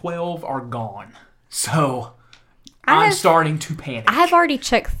 through 12 are gone, so I'm starting to panic. I have already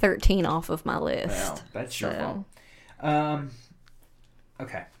checked 13 off of my list. Well, that's your fault.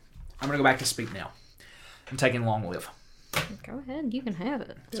 Okay, I'm gonna go back to Speak Now. I'm taking Long Live. Go ahead, you can have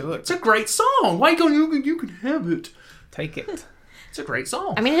it. It's a great song. Why you can have it? Take it. It's a great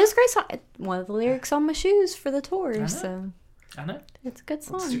song. I mean, it is a great song. One of the lyrics on my shoes for the tour, so I know. It's a good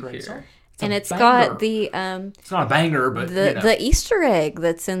song. It's a great song. And it's got the it's not a banger, but the Easter egg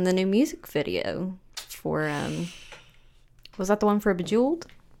that's in the new music video for was that the one for Bejeweled?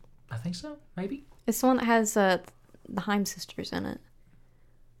 I think so, maybe. It's the one that has the Haim sisters in it.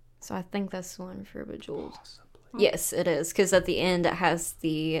 So I think that's the one for Bejeweled. Possibly. Yes, it is, because at the end it has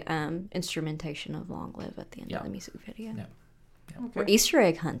the instrumentation of Long Live at the end of the music video. Yeah. Okay. We're Easter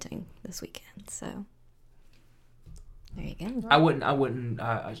egg hunting this weekend, so there you go. I wouldn't.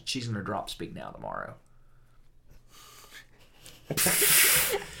 She's gonna drop Speak Now tomorrow.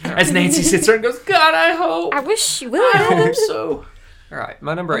 As Nancy sits there and goes, God, I hope. I wish she would. I hope so. All right,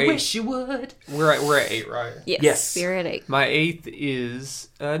 my number 8. I wish you would. We're at 8, right? Yes. We're at 8. My 8th is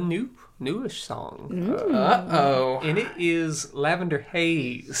a newish song. And it is Lavender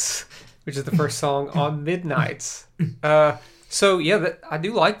Haze, which is the first song on Midnights. So yeah, I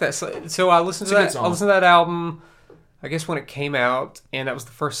do like that. So I listened to that. I listened to that album, I guess when it came out, and that was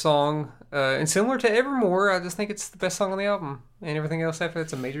the first song. And similar to Evermore, I just think it's the best song on the album, and everything else after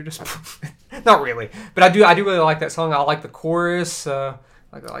that's a major disappointment. Not really, but I do really like that song. I like the chorus.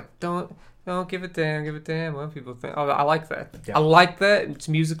 Like don't give it damn what people think. Oh, I like that. Yeah. I like that. It's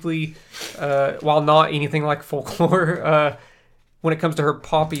musically, while not anything like Folklore. When it comes to her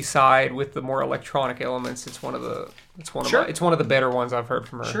poppy side with the more electronic elements, it's one of the better ones I've heard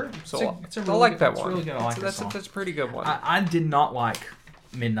from her. Sure, so I like that one. Really good. I like that's a pretty good one. I did not like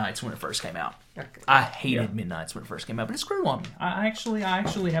Midnights when it first came out. Okay. I hated Midnights when it first came out, but it grew on me. I actually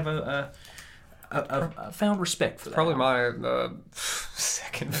have a found respect for that. Probably my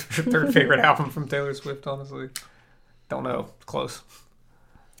second or third favorite album from Taylor Swift. Honestly, don't know. Close.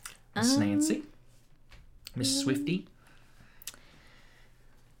 Miss Nancy, Miss Swiftie.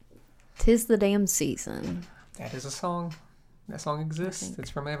 'Tis the Damn Season. That is a song. That song exists. It's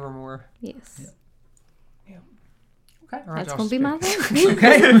from Evermore. Yes. Yeah. Okay. Right, that's going to be my pick.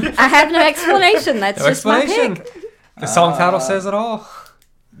 Okay. I have no explanation. That's no just explanation. My pick. The song title says it all.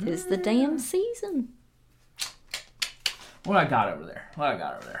 'Tis the Damn Season. What I got over there?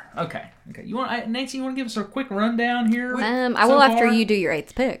 Okay. You want Nancy? You want to give us a quick rundown here? I will after you do your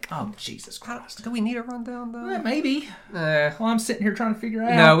 8th pick. Oh Jesus Christ! Do we need a rundown though? Maybe. Well, I'm sitting here trying to figure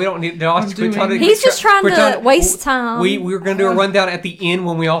out. No, we don't need. No, He's just trying to waste time. We were going to do a rundown at the end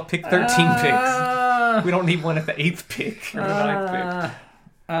when we all pick 13 picks. We don't need one at the 8th pick or the 9th pick.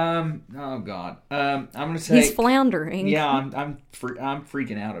 Oh God. I'm gonna take. He's floundering. Yeah, I'm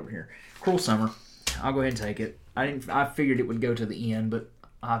freaking out over here. Cruel Summer. I'll go ahead and take it. I figured it would go to the end, but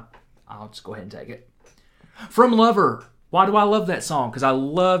I'll just go ahead and take it. From Lover. Why do I love that song? Because I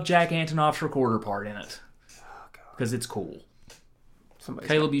love Jack Antonoff's recorder part in it. Because it's cool.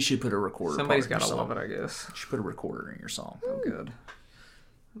 Caleb, you should put a recorder. Somebody's got to love it, I guess. You should put a recorder in your song. I'm good.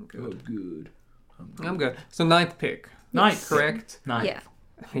 I'm good. So 9th pick. 9th, correct? 9th. Yeah.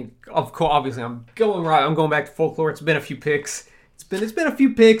 I mean, of course, obviously, I'm going right. I'm going back to folklore. It's been a few picks. It's been a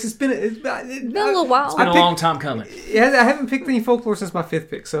few picks. It's been a little while. It's been a long time coming. I haven't picked any folklore since my 5th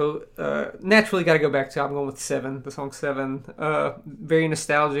pick, so naturally got to go back to. I'm going with 7. The song 7, very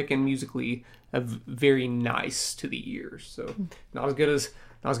nostalgic and musically very nice to the ears. So not as good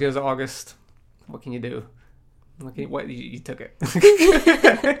as August. What can you do? What you took it.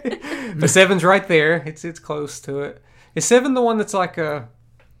 The 7's right there. It's close to it. Is 7 the one that's like a?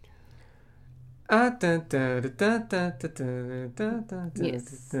 Yes.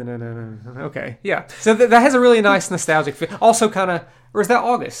 Okay, yeah. So that has a really nice nostalgic feel. Also, kind of, or is that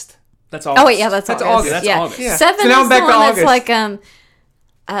August? That's August. Oh wait, yeah, that's August. That's yeah. August. Yeah. 7 So now is I'm back the to one that's August.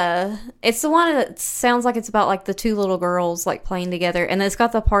 like it's the one that sounds like it's about like the 2 little girls like playing together, and it's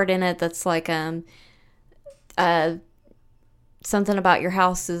got the part in it that's like something about your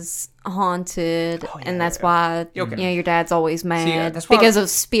house is haunted, and that's why your dad's always mad because of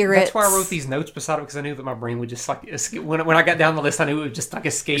spirits. That's why I wrote these notes beside it, because I knew that my brain would just like when I got down the list, I knew it would just like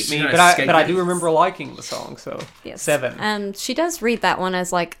escape me. But I do remember liking the song. So yes. 7. She does read that one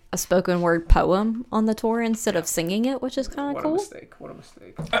as like a spoken word poem on the tour instead of singing it, which is kind of cool. What a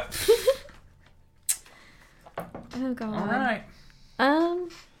mistake! Oh God! All right.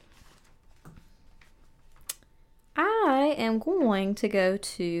 I am going to go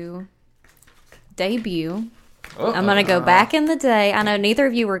to debut. I'm going to go back in the day. I know neither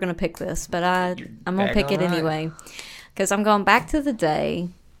of you were going to pick this, but I'm going to pick it anyway. Because I'm going back to the day.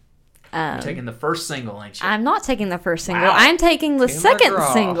 You're taking the first single, ain't you? I'm not taking the first single. Wow. I'm taking the second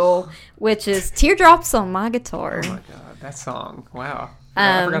single, which is Teardrops on My Guitar. Oh my God, that song. Wow.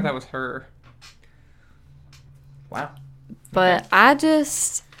 I forgot that was her. Wow. But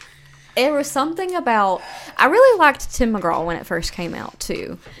it was something about, I really liked Tim McGraw when it first came out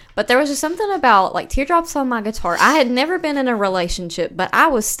too, but there was just something about like Teardrops on My Guitar. I had never been in a relationship, but I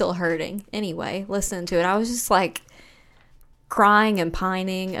was still hurting anyway listening to it. I was just like crying and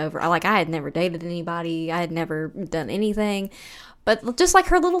pining over, like I had never dated anybody, I had never done anything, but just like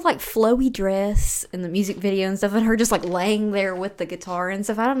her little like flowy dress in the music video and stuff, and her just like laying there with the guitar and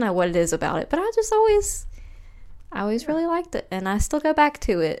stuff. I don't know what it is about it, but I always really liked it, and I still go back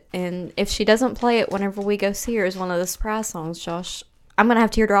to it. And if she doesn't play it whenever we go see her as one of the surprise songs, Josh, I'm going to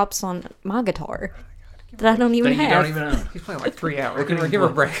have Teardrops on My Guitar that I don't even have. You don't even know. He's playing like 3 hours. Give her a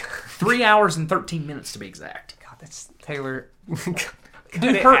break. 3 hours and 13 minutes to be exact. God, that's Taylor.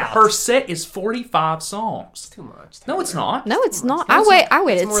 Dude, her set is 45 songs. Too much. No, it's not. No, it's not. I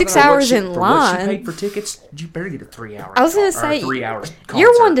waited 6 hours in For what she line. paid for tickets, you better get a 3 hour. I was going to say, 3 hours. Concert.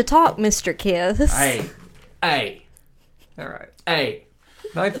 You're one to talk, Mr. Kiss. Hey. All right. Hey.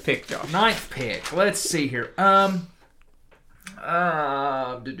 9th pick, Josh. 9th pick. Let's see here. I'm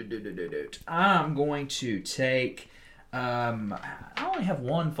going to take. I only have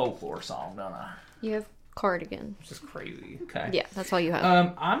one folklore song, don't I? You have Cardigan. Which is crazy. Okay. Yeah, that's all you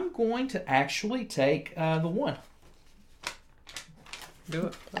have. I'm going to actually take the one. Do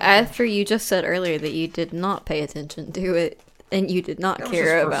it. After you just said earlier that you did not pay attention to it and you did not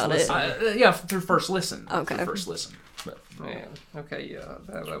care about it. Yeah, through first listen. Okay. Through first listen. But, Man. Okay, yeah.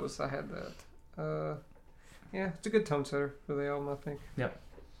 That was, I had that. Yeah, it's a good tone setter for the album, I think. Yep.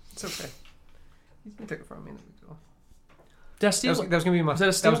 It's okay. You can take it from me. Go. That was gonna be my. That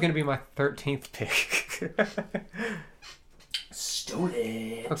was gonna be my 13th pick. Stole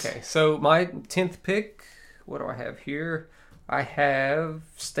Okay, so my 10th pick. What do I have here? I have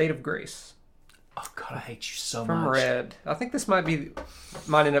 "State of Grace." Oh God, I hate you so from much. Red. I think this might end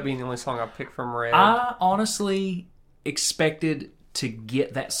up being the only song I picked from Red. I honestly expected to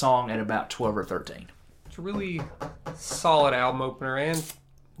get that song at about 12 or 13. It's a really solid album opener and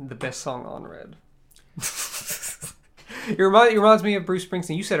the best song on Red. It reminds me of Bruce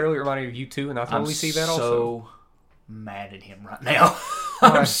Springsteen. You said earlier it reminded me of you too, and I totally see that also. I'm so mad at him right now.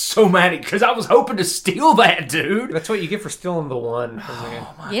 I'm so mad because I was hoping to steal that, dude. That's what you get for stealing the one from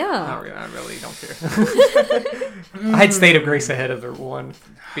me. Yeah. I really don't care. I had State of Grace ahead of the one.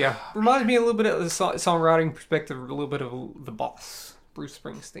 But yeah, reminds me a little bit of the songwriting perspective, a little bit of The Boss, Bruce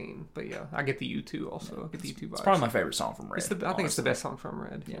Springsteen. But yeah, I get the U2 also. I get the U2 vibes. It's probably my favorite song from Red. I think it's the best song from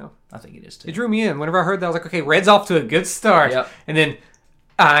Red. Yeah, I think it is too. It drew me in. Whenever I heard that, I was like, okay, Red's off to a good start. Yep. And then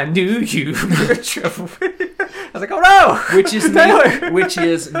I knew you were trouble. I was like, oh no! Which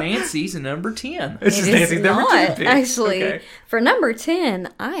is Nancy's number 10. This is Nancy's number 10 pick. Actually, Okay. for number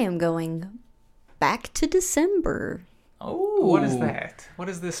 10, I am going Back to December. Oh, What is that? What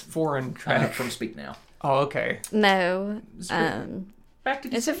is this foreign track? from Speak Now. Oh, okay. No. Back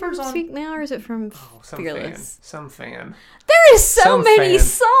to Is it from December's on- Speak Now or is it from Some Fearless? fan. Some fan. There is so Some many fan.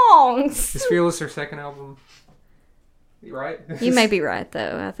 songs. Is Fearless their second album? You right? You may be right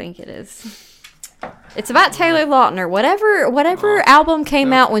though. I think it is. It's about Taylor Lautner. Whatever album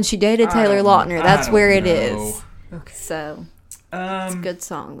came out when she dated Taylor Lautner, that's where it is. Okay. So it's a good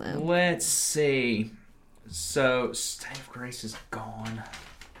song though. Let's see. So, State of Grace is gone.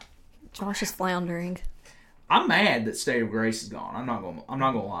 Josh is floundering. I'm mad that State of Grace is gone. I'm not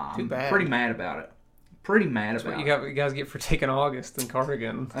gonna lie. Too bad. I'm pretty mad about it. Pretty mad That's about what it. you guys get for taking August and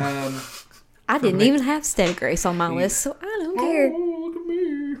Cardigan. I didn't even have State of Grace on my list, so I don't care. Oh, look at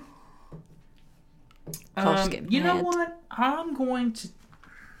me. Josh is getting You know mad. what?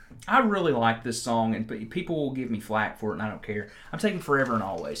 I really like this song, and people will give me flack for it, and I don't care. I'm taking Forever and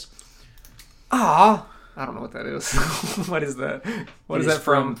Always. Ah, I don't know what that is. What is that? What is that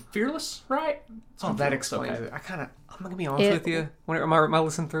from? Fearless, right? It's on That Fearless, explains okay. it. I'm gonna be honest with you. Whenever my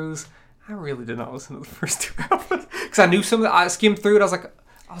listen throughs, I really did not listen to the first two albums because I knew some of the. I skimmed through it. I was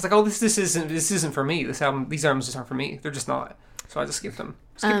like, oh, this isn't for me. These albums just aren't for me. They're just not. So I just skipped them.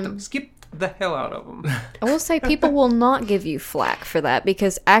 Skipped the hell out of them. I will say people will not give you flack for that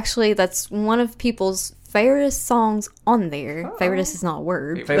because actually that's one of people's favorite songs on there. Favorite is not a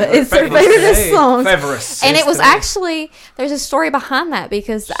word, but it's their favorite song. And it was actually, there's a story behind that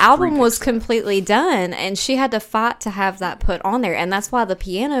because the album was completely done and she had to fight to have that put on there. And that's why the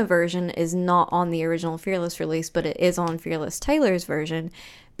piano version is not on the original Fearless release, but it is on Fearless Taylor's version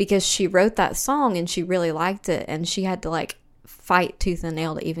because she wrote that song and she really liked it and she had to like fight tooth and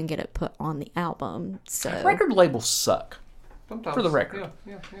nail to even get it put on the album. So Record labels suck. Sometimes. For the record.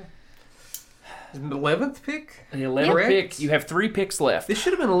 Yeah. The 11th pick. The 11th pick. You have 3 picks left. This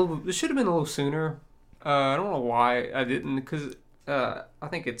should have been a little sooner. I don't know why I didn't, because I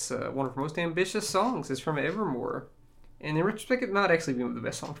think it's one of her most ambitious songs. It's from Evermore, and in retrospect, it might actually be the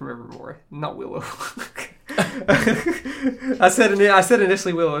best song from Evermore. Not Willow. I said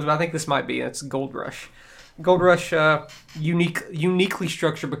initially Willow, but I think this might be. It's Gold Rush. Gold Rush, uniquely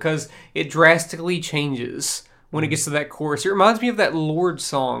structured because it drastically changes when it gets to that chorus. It reminds me of that Lorde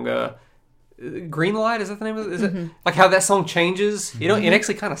song. Green Light, is that the name of it? Is it like how that song changes? You know, it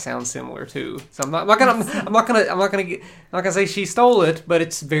actually kind of sounds similar too. So I'm not gonna say she stole it, but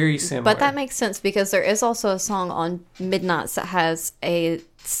it's very similar. But that makes sense because there is also a song on Midnights that has a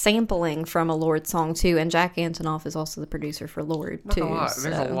sampling from a Lorde song too, and Jack Antonoff is also the producer for Lorde too. There's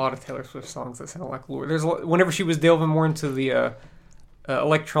a lot of Taylor Swift songs that sound like Lorde. Whenever she was delving more into the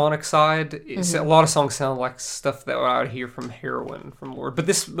electronic side, a lot of songs sound like stuff that I would hear from Heroin from Lorde.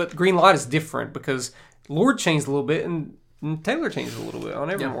 But Green Light is different because Lorde changed a little bit and Taylor changed a little bit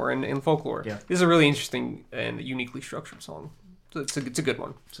on Evermore and in Folklore. Yeah. This is a really interesting and uniquely structured song. So it's a good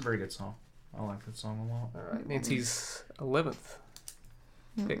one. It's a very good song. I like that song a lot. All right, Nancy's 11th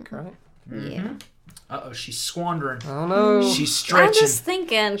pick, right? Yeah. Uh-oh, she's squandering. I don't know. She's stretching. I'm just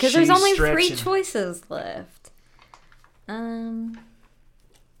thinking because there's She's only 3 stretching. choices left.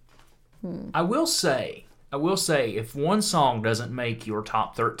 I will say, if one song doesn't make your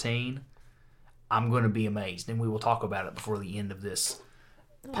top 13, I'm going to be amazed, and we will talk about it before the end of this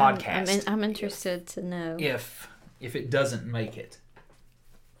podcast. I'm interested to know. If it doesn't make it.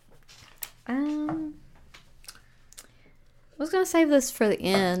 I was going to save this for the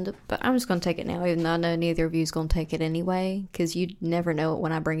end, but I'm just going to take it now, even though I know neither of you is going to take it anyway, because you never know it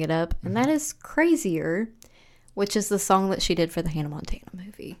when I bring it up. And that is Crazier, which is the song that she did for the Hannah Montana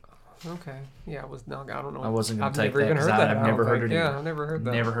movie. Okay. Yeah, I don't know. I wasn't going I've to take never that even because heard that. I've never heard it either. Yeah, I've never heard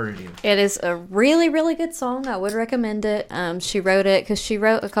that. Never heard it either. It is a really, really good song. I would recommend it. She wrote it because she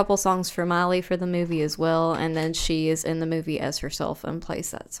wrote a couple songs for Miley for the movie as well, and then she is in the movie as herself and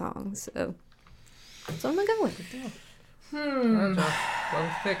plays that song. So I'm going to go with it. All right, Josh.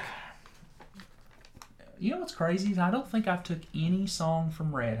 Well, pick. You know what's crazy? I don't think I've took any song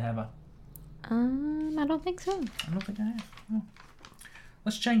from Red, have I? I don't think so. I don't think I have. Oh.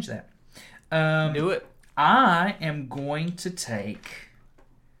 Let's change that. Do it. I am going to take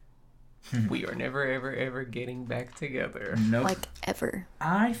We are never, ever, ever getting back together. Nope. Like ever.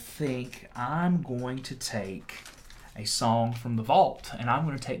 I think I'm going to take a song from The Vault, and I'm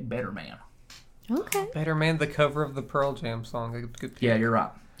going to take Better Man. Okay. Better Man, the cover of the Pearl Jam song. Good pick. Yeah, you're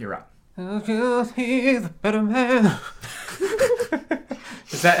right. You're right. He's the better man.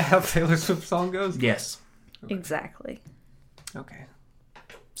 Is that how Taylor Swift song goes? Yes. Exactly. Okay.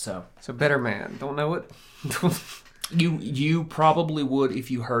 So Better Man. Don't know it? you probably would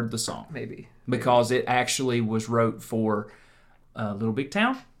if you heard the song. Maybe. Because it actually was wrote for Little Big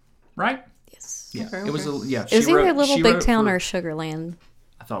Town, right? Yes. Yeah. Okay, It was okay. yeah. Is she either wrote- Little she Big wrote Town for- or Sugarland?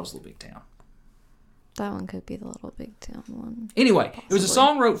 I thought it was Little Big Town. That one could be the Little Big Town one. Anyway, it was a Possibly.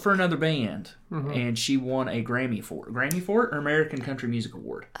 song wrote for another band, and she won a Grammy for it. Grammy for it or American Country Music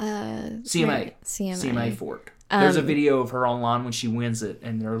Award? CMA. CMA for it. There's a video of her online when she wins it,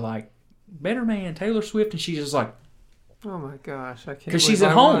 and they're like, "Better Man, Taylor Swift," and she's just like, Oh my gosh. I can't because believe she's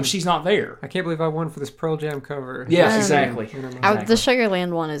at I home, won. she's not there. I can't believe I won for this Pearl Jam cover. Yes, exactly. You know, The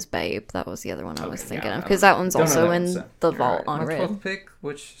Sugarland one is Babe. That was the other one I was Okay, thinking yeah, of. Because that one's don't know also that one, in so. the vault Alright, on my 12th Red. pick,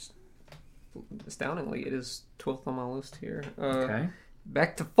 which astoundingly it is 12th on my list here. Okay.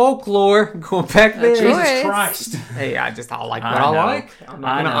 Back to folklore. Going back there. Jesus Jesus Christ. Christ. Hey, I like what I I know. like. I'm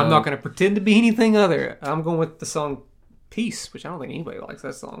I not know. gonna pretend to be anything other. I'm going with the song Peace, which I don't think anybody likes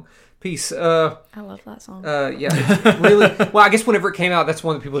that song. Peace. I love that song. Yeah, it's really. Well, I guess whenever it came out, that's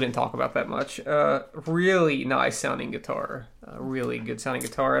one that people didn't talk about that much. Really nice sounding guitar, really good sounding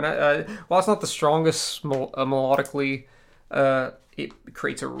guitar, and while it's not the strongest melodically, it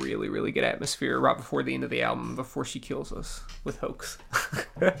creates a really really good atmosphere right before the end of the album, before she kills us with Hoax.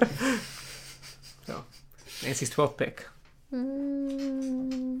 So, Nancy's 12th pick.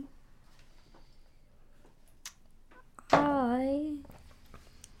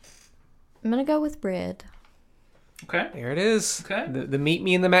 I'm gonna go with Red. Okay. There it is. Okay. The Meet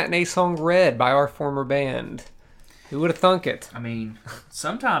Me in the Matinee song "Red" by our former band. Who would have thunk it? I mean,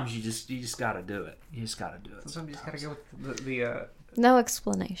 sometimes you just got to do it. You just got to do it. Sometimes you just gotta go with the No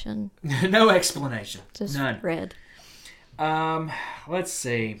explanation. No explanation. Just None. Red. Let's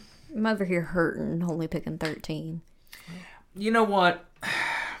see. I'm over here hurting, only picking 13. You know what?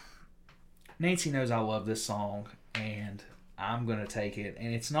 Nancy knows I love this song, and I'm going to take it.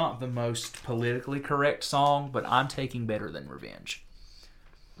 And it's not the most politically correct song, but I'm taking Better Than Revenge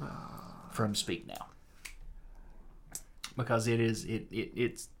from Speak Now. Because it's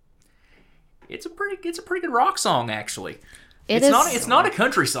a pretty good rock song, actually. It's not a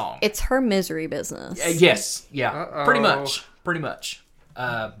country song. It's her misery business. Yes, yeah, Uh-oh. pretty much.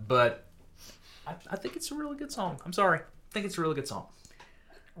 But I think it's a really good song. I'm sorry, I think it's a really good song.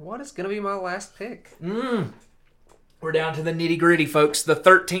 what is gonna be my last pick? We're down to the nitty gritty, folks. The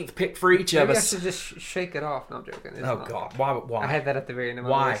 13th pick for each of Maybe I us. should just shake it off. No, I'm joking. It's Oh not. God, why? I had that at the very end of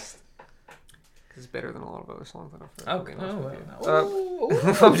my Why? list. Because it's better than a lot of other songs that I've Oh, heard. I'll be honest with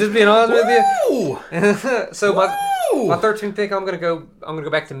you. oh, I'm just being honest with Ooh. you. So my Ooh. 13th pick, I'm gonna go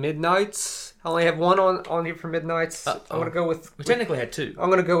back to Midnights. I only have one on here for Midnights. I'm gonna go with. We technically had two. I'm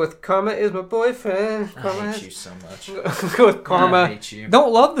gonna go with Karma is my boyfriend. I Karma hate you so much. go with Karma. I hate you.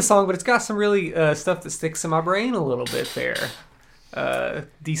 Don't love the song, but it's got some really stuff that sticks in my brain a little bit there.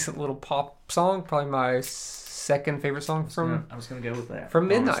 Decent little pop song, probably my second favorite song from I was gonna go with that.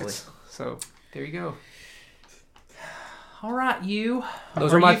 Midnights. honestly. So there you go. All right, you.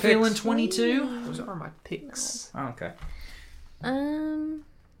 Those are my you feeling picks. 22? Those are my picks. Oh, okay.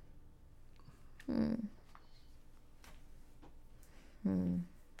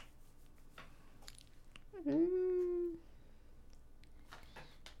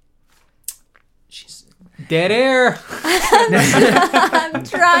 She's Dead air. I'm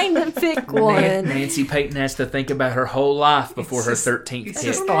trying to pick one. Nancy Payton has to think about her whole life before her It's 13th It's pick.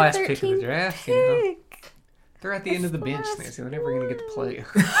 just the last pick of the 13th draft. You know? pick. They're at the end of the bench, last Nancy. They're never going to get to play.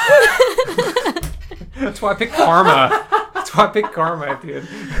 That's why I picked Karma. That's why I picked Karma at the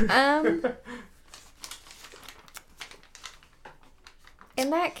end. In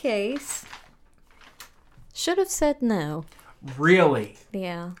that case, should have said no. Really?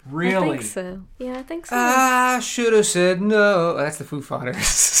 Yeah. Really? I think so. Yeah, I think so. I should have said no. That's the Foo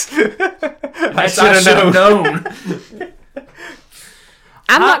Fighters. I should have known.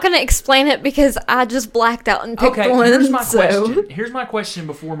 I'm not going to explain it because I just blacked out and picked Okay, one. here's my so. question. Here's my question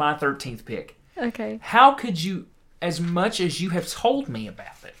before my 13th pick. Okay. How could you, as much as you have told me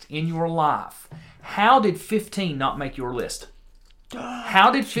about it in your life, how did 15 not make your list? How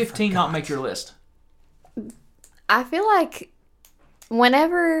did 15 not make your list? I feel like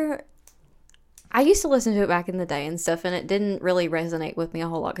whenever I used to listen to it back in the day and stuff, and it didn't really resonate with me a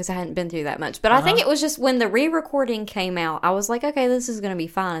whole lot because I hadn't been through that much. But I think it was just when the re-recording came out, I was like, okay, this is going to be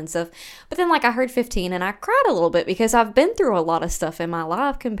fine and stuff. But then, like, I heard 15 and I cried a little bit because I've been through a lot of stuff in my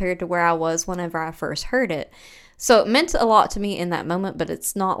life compared to where I was whenever I first heard it. So it meant a lot to me in that moment, but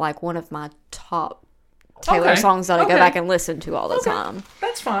it's not like one of my top Taylor songs that I go back and listen to all the time.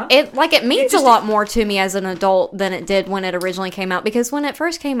 That's fine. It means a lot more to me as an adult than it did when it originally came out, because when it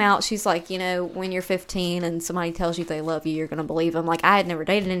first came out, she's like, you know, when you're 15 and somebody tells you they love you, you're going to believe them. Like, I had never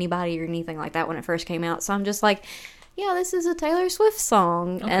dated anybody or anything like that when it first came out, so I'm just like, yeah, this is a Taylor Swift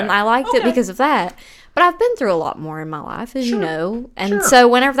song, and I liked it because of that. But I've been through a lot more in my life, as you know, and so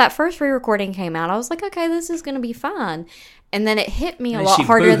whenever that first re-recording came out, I was like, okay, this is going to be fine. And then it hit me a lot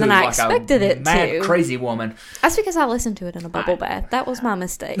harder than I expected it to. Mad, crazy woman. That's because I listened to it in a bubble bath. That was my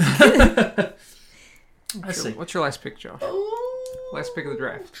mistake. Let's see. What's your last pick, Josh? Last pick of the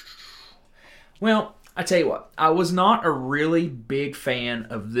draft. Well, I tell you what. I was not a really big fan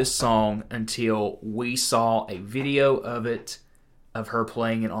of this song until we saw a video of it, of her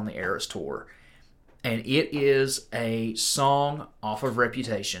playing it on the Eras Tour. And it is a song off of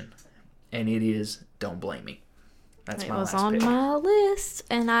Reputation. And it is Don't Blame Me. That's my last pick. It was on my list,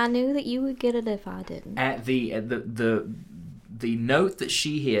 and I knew that you would get it if I didn't. At the note that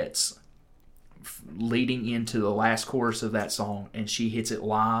she hits, leading into the last chorus of that song, and she hits it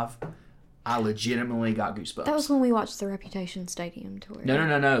live, I legitimately got goosebumps. That was when we watched the Reputation Stadium tour.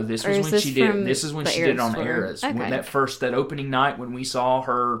 No. This was when she did. This is when she did it on Eras. Okay. When that opening night when we saw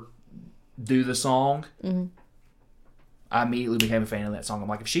her do the song, I immediately became a fan of that song. I'm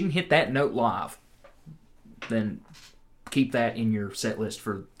like, if she can hit that note live, then keep that in your set list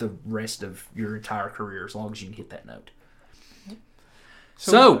for the rest of your entire career, as long as you can hit that note.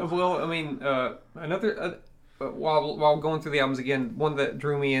 So well, I mean, another while going through the albums again, one that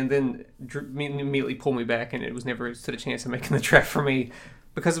drew me in, then immediately pulled me back, and it was never stood a chance of making the draft for me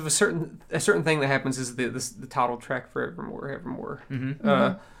because of a certain thing that happens is the title track for Evermore.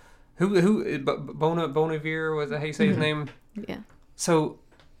 Who Bonavere, was that how you say his name? Yeah. So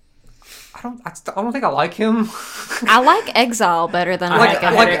I don't think I like him. I like Exile better than I like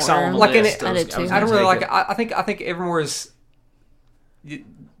Evermore. Like in it, I did too. I don't really like it. I think Evermore is the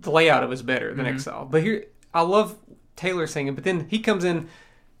layout of it is better than Exile. But here, I love Taylor singing. But then he comes in,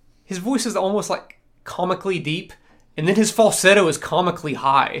 his voice is almost like comically deep, and then his falsetto is comically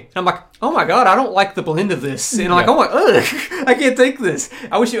high. And I'm like, oh my god, I don't like the blend of this. And I'm like, oh my, ugh, I can't take this.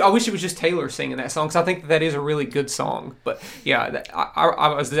 I wish it was just Taylor singing that song, because I think that is a really good song. But yeah,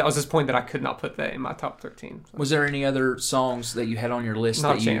 I was disappointed that I could not put that in my top 13. So. Was there any other songs that you had on your list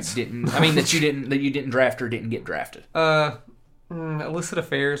Not that you didn't? I mean, that you didn't draft or didn't get drafted? Illicit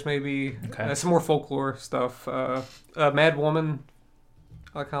Affairs, maybe. Okay. Some more folklore stuff. Mad Woman.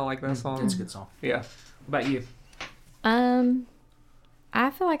 I kind of like that song. It's a good song. Yeah. What about you? I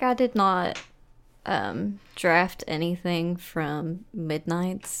feel like I did not draft anything from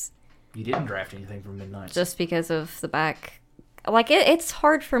Midnights. You didn't draft anything from Midnights? Just because of the back. Like, it's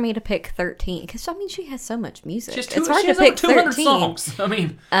hard for me to pick 13, because, I mean, she has so much music. It's hard to pick 13 songs. I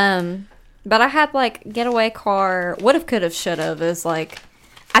mean... But I had, like, Getaway Car, Would've, Could've, Should've is, like...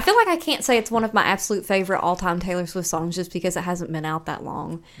 I feel like I can't say it's one of my absolute favorite all-time Taylor Swift songs just because it hasn't been out that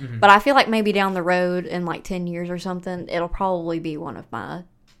long. But I feel like maybe down the road in, like, 10 years or something, it'll probably be one of my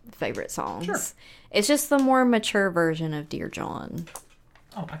favorite songs. Sure. It's just the more mature version of Dear John.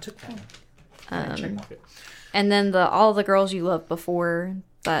 Oh, I took that one. Checkmark it. And then All the Girls You Loved Before,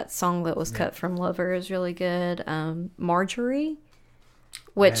 that song that was cut from Lover is really good. Marjorie,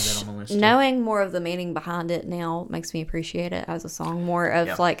 which knowing more of the meaning behind it now makes me appreciate it as a song more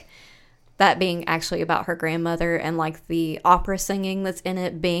of like that being actually about her grandmother, and like the opera singing that's in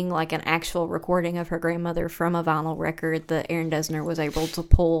it being like an actual recording of her grandmother from a vinyl record that Aaron Dessner was able to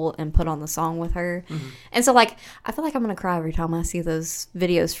pull and put on the song with her. And so like I feel like I'm gonna cry every time I see those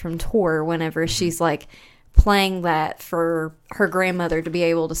videos from tour whenever she's like playing that for her grandmother to be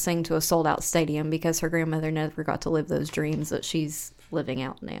able to sing to a sold out stadium, because her grandmother never got to live those dreams that she's living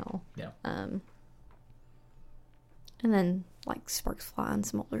out now. And then like Sparks Fly and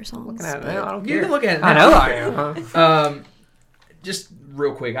some older songs. I don't care. You can look at it. I know I am. Just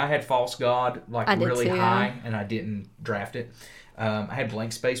real quick, I had False God like really high, and I didn't draft it. I had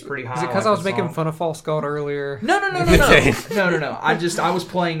Blank Space pretty high. Is it because I was making fun of False God earlier? No. No. I was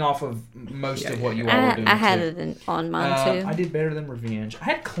playing off of most of what you all were doing. I had it on mine too. I did better than Revenge. I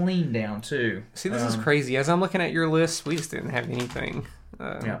had Clean down too. See, this is crazy. As I'm looking at your list, we just didn't have anything.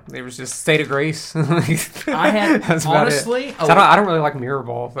 There was just State of Grace. I had honestly. I don't really like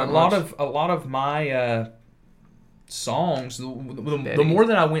Mirrorball. A lot of my songs, the more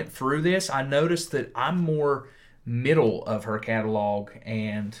that I went through this, I noticed that I'm more middle of her catalog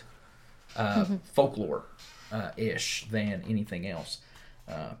and folklore ish than anything else.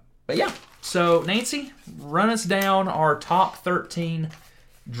 But yeah, so Nancy, run us down our top 13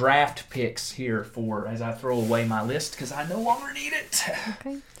 draft picks here for as I throw away my list because I no longer need it.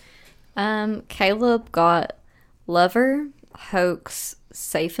 Okay. Caleb got Lover, Hoax,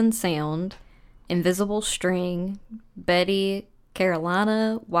 Safe and Sound, Invisible String, Betty,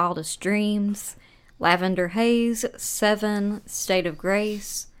 Carolina, Wildest Dreams, Lavender Haze, Seven, State of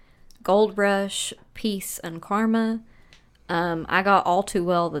Grace, Gold Rush, Peace and Karma. I got All Too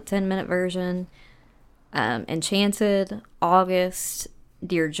Well, the 10-minute version, Enchanted, August,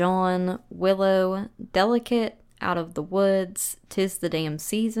 Dear John, Willow, Delicate, Out of the Woods, 'Tis the Damn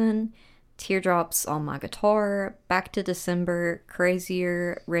Season, Teardrops on My Guitar, Back to December,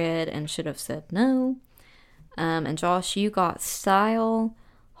 Crazier, Red, and Should Have Said No. And Josh, you got Style,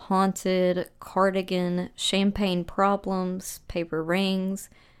 Haunted, Cardigan, Champagne Problems, Paper Rings,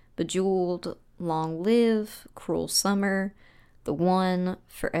 Bejeweled, Long Live, Cruel Summer, The One,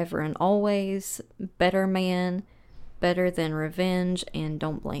 Forever and Always, Better Man, Better Than Revenge, and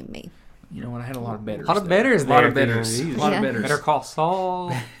Don't Blame Me. You know what? I had a lot of betters. A lot of betters there. A lot of betters. A lot of betters. Better Call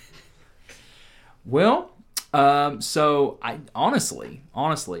Saul. Well, so I honestly,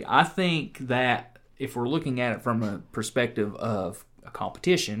 I think that if we're looking at it from a perspective of a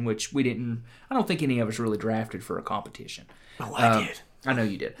competition, which I don't think any of us really drafted for a competition. Oh, I did. I know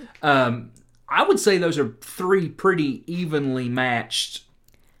you did. I would say those are three pretty evenly matched.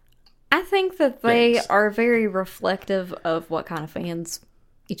 I think that they Thanks. are very reflective of what kind of fans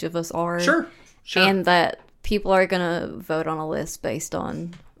each of us are. Sure. And that people are going to vote on a list based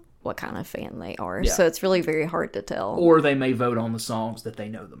on what kind of fan they are. Yeah. So it's really very hard to tell. Or they may vote on the songs that they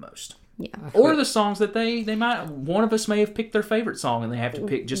know the most. Yeah. Or the songs that they might, one of us may have picked their favorite song and they have to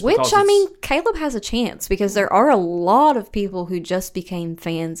pick just Which, because I mean, Caleb has a chance because there are a lot of people who just became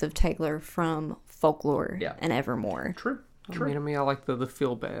fans of Taylor from Folklore and Evermore. True. I mean, I like the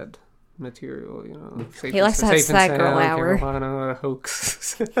feel bad material, you know. He likes to have Sad Girl Hour. Carolina,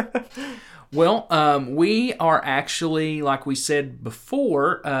 Hoax. Well, we are actually, like we said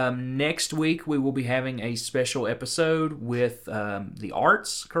before, next week we will be having a special episode with the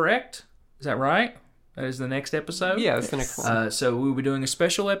arts, correct? Is that right? That is the next episode? Yeah, that's the next one. So we will be doing a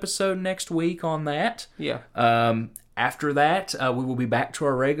special episode next week on that. Yeah. After that, we will be back to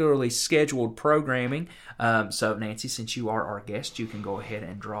our regularly scheduled programming. So, Nancy, since you are our guest, you can go ahead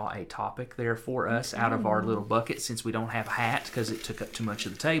and draw a topic there for us out of our little bucket since we don't have a hat because it took up too much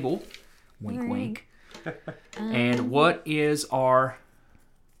of the table. Wink, wink. And what is our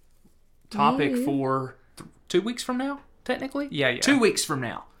topic for 2 weeks from now, technically? Yeah. 2 weeks from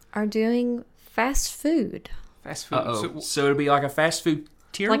now. Are doing fast food. Fast food. Uh-oh. So it'll be like a fast food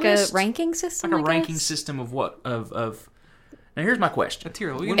tier Like list? a ranking system, Like a I ranking guess? system of what? Of Now, here's my question. A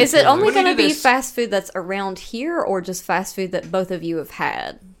tier list. When- Is it only when we going to do be this- fast food that's around here or just fast food that both of you have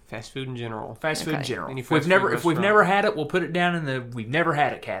had? Fast food in general. Fast food in Okay. general. Any If fast we've food never restaurant. had it, we'll put it down in the we've never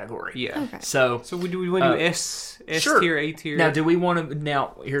had it category. Yeah. Okay. So So we want to do S sure. tier, A tier. Now, do we want to?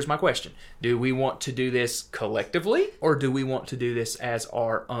 Now, here's my question: do we want to do this collectively, or do we want to do this as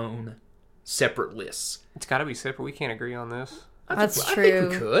our own separate lists? It's got to be separate. We can't agree on this. That's I true.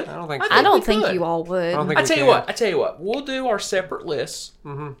 think we could. I don't think so. I don't we think could. you all would. I don't think I we tell you can. what. We'll do our separate lists,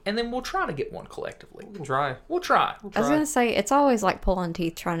 and then we'll try to get one collectively. We can try. We'll try. I was gonna say it's always like pulling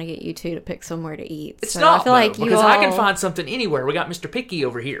teeth trying to get you two to pick somewhere to eat. It's so not I feel though, like you because all... I can find something anywhere. We got Mr. Picky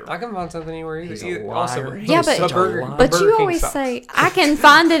over here. I can find something anywhere either. He's a Either- liar. Also, He's Yeah, such but a Burger- liar. But Burger you King always sucks. say I can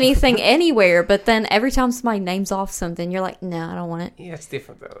find anything anywhere, but then every time somebody names off something, you're like, no, I don't want it. Yeah, it's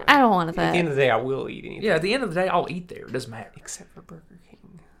different though. I don't want At the end that. of the day, I will eat anything. Yeah, at the end of the day, I'll eat there. It doesn't matter. Except for Burger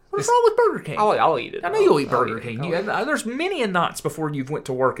King. What's wrong with Burger King? I'll eat it. I know you'll eat I'll Burger it. King. I'll You, eat it. there's many a nights before you've went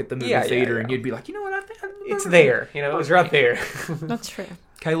to work at the movie Yeah, theater, yeah. and you'd be like, you know what? I think It's there. You know, it's right there. That's true.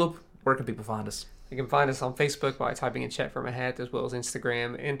 Caleb, where can people find us? You can find us on Facebook by typing in Chat From a Hat, as well as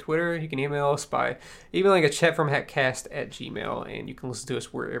Instagram and Twitter. You can email us by emailing a chatfromhatcast@gmail.com, and you can listen to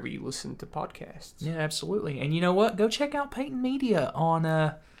us wherever you listen to podcasts. Yeah, absolutely. And you know what? Go check out Peyton Media on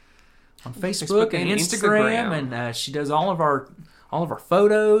Facebook Facebook and and Instagram, Instagram. and she does all of our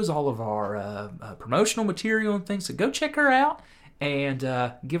photos, all of our promotional material and things. So go check her out and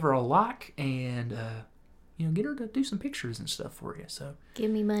give her a like and get her to do some pictures and stuff for you. So Give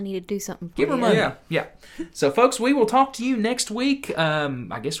me money to do something for give her you. money. Yeah. Yeah. So, folks, we will talk to you next week.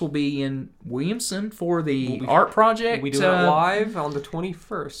 I guess we'll be in Williamson for the art project. We do it live on the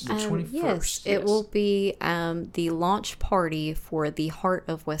 21st. The 21st. Yes, it will be the launch party for the Heart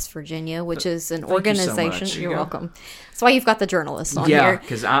of West Virginia, which is an you so organization. much. You're welcome. That's why you've got the journalist on Yeah, here.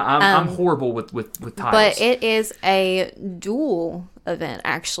 because I'm horrible with titles. But it is a dual event,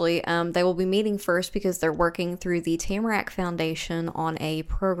 actually. They will be meeting first because they're working through the Tamarack Foundation on a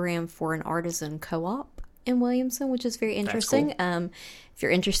program for an artisan co-op in Williamson, which is very interesting. Cool. If you're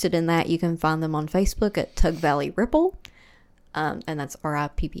interested in that, you can find them on Facebook at Tug Valley Ripple, and that's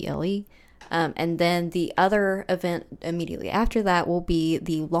RIPPLE. And then the other event immediately after that will be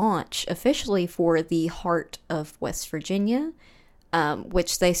the launch officially for the Heart of West Virginia,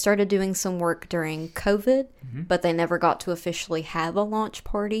 which they started doing some work during COVID, but they never got to officially have a launch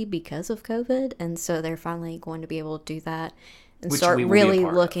party because of COVID. And so they're finally going to be able to do that and Which start we will be a really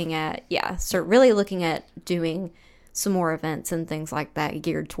part looking at, start really looking at doing some more events and things like that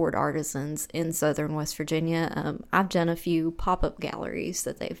geared toward artisans in Southern West Virginia. I've done a few pop-up galleries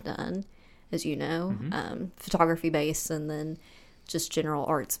that they've done, as you know, photography based and then just general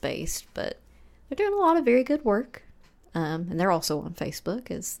arts based, but they're doing a lot of very good work. And they're also on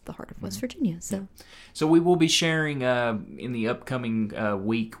Facebook as the Heart of West Virginia. So we will be sharing in the upcoming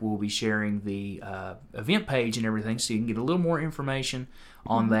week. We'll be sharing the event page and everything, so you can get a little more information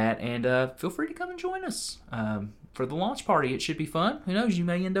on that. And feel free to come and join us for the launch party. It should be fun. Who knows? You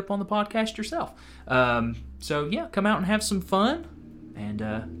may end up on the podcast yourself. So yeah, come out and have some fun.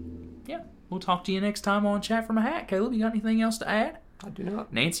 And yeah, we'll talk to you next time on Chat from a Hat. Caleb, you got anything else to add? I do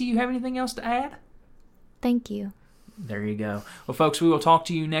not. Nancy, you have anything else to add? thank you. There you go. Well, folks, we will talk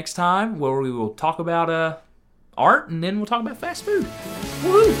to you next time where we will talk about art and then we'll talk about fast food.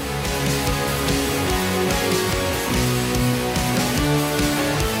 Woo!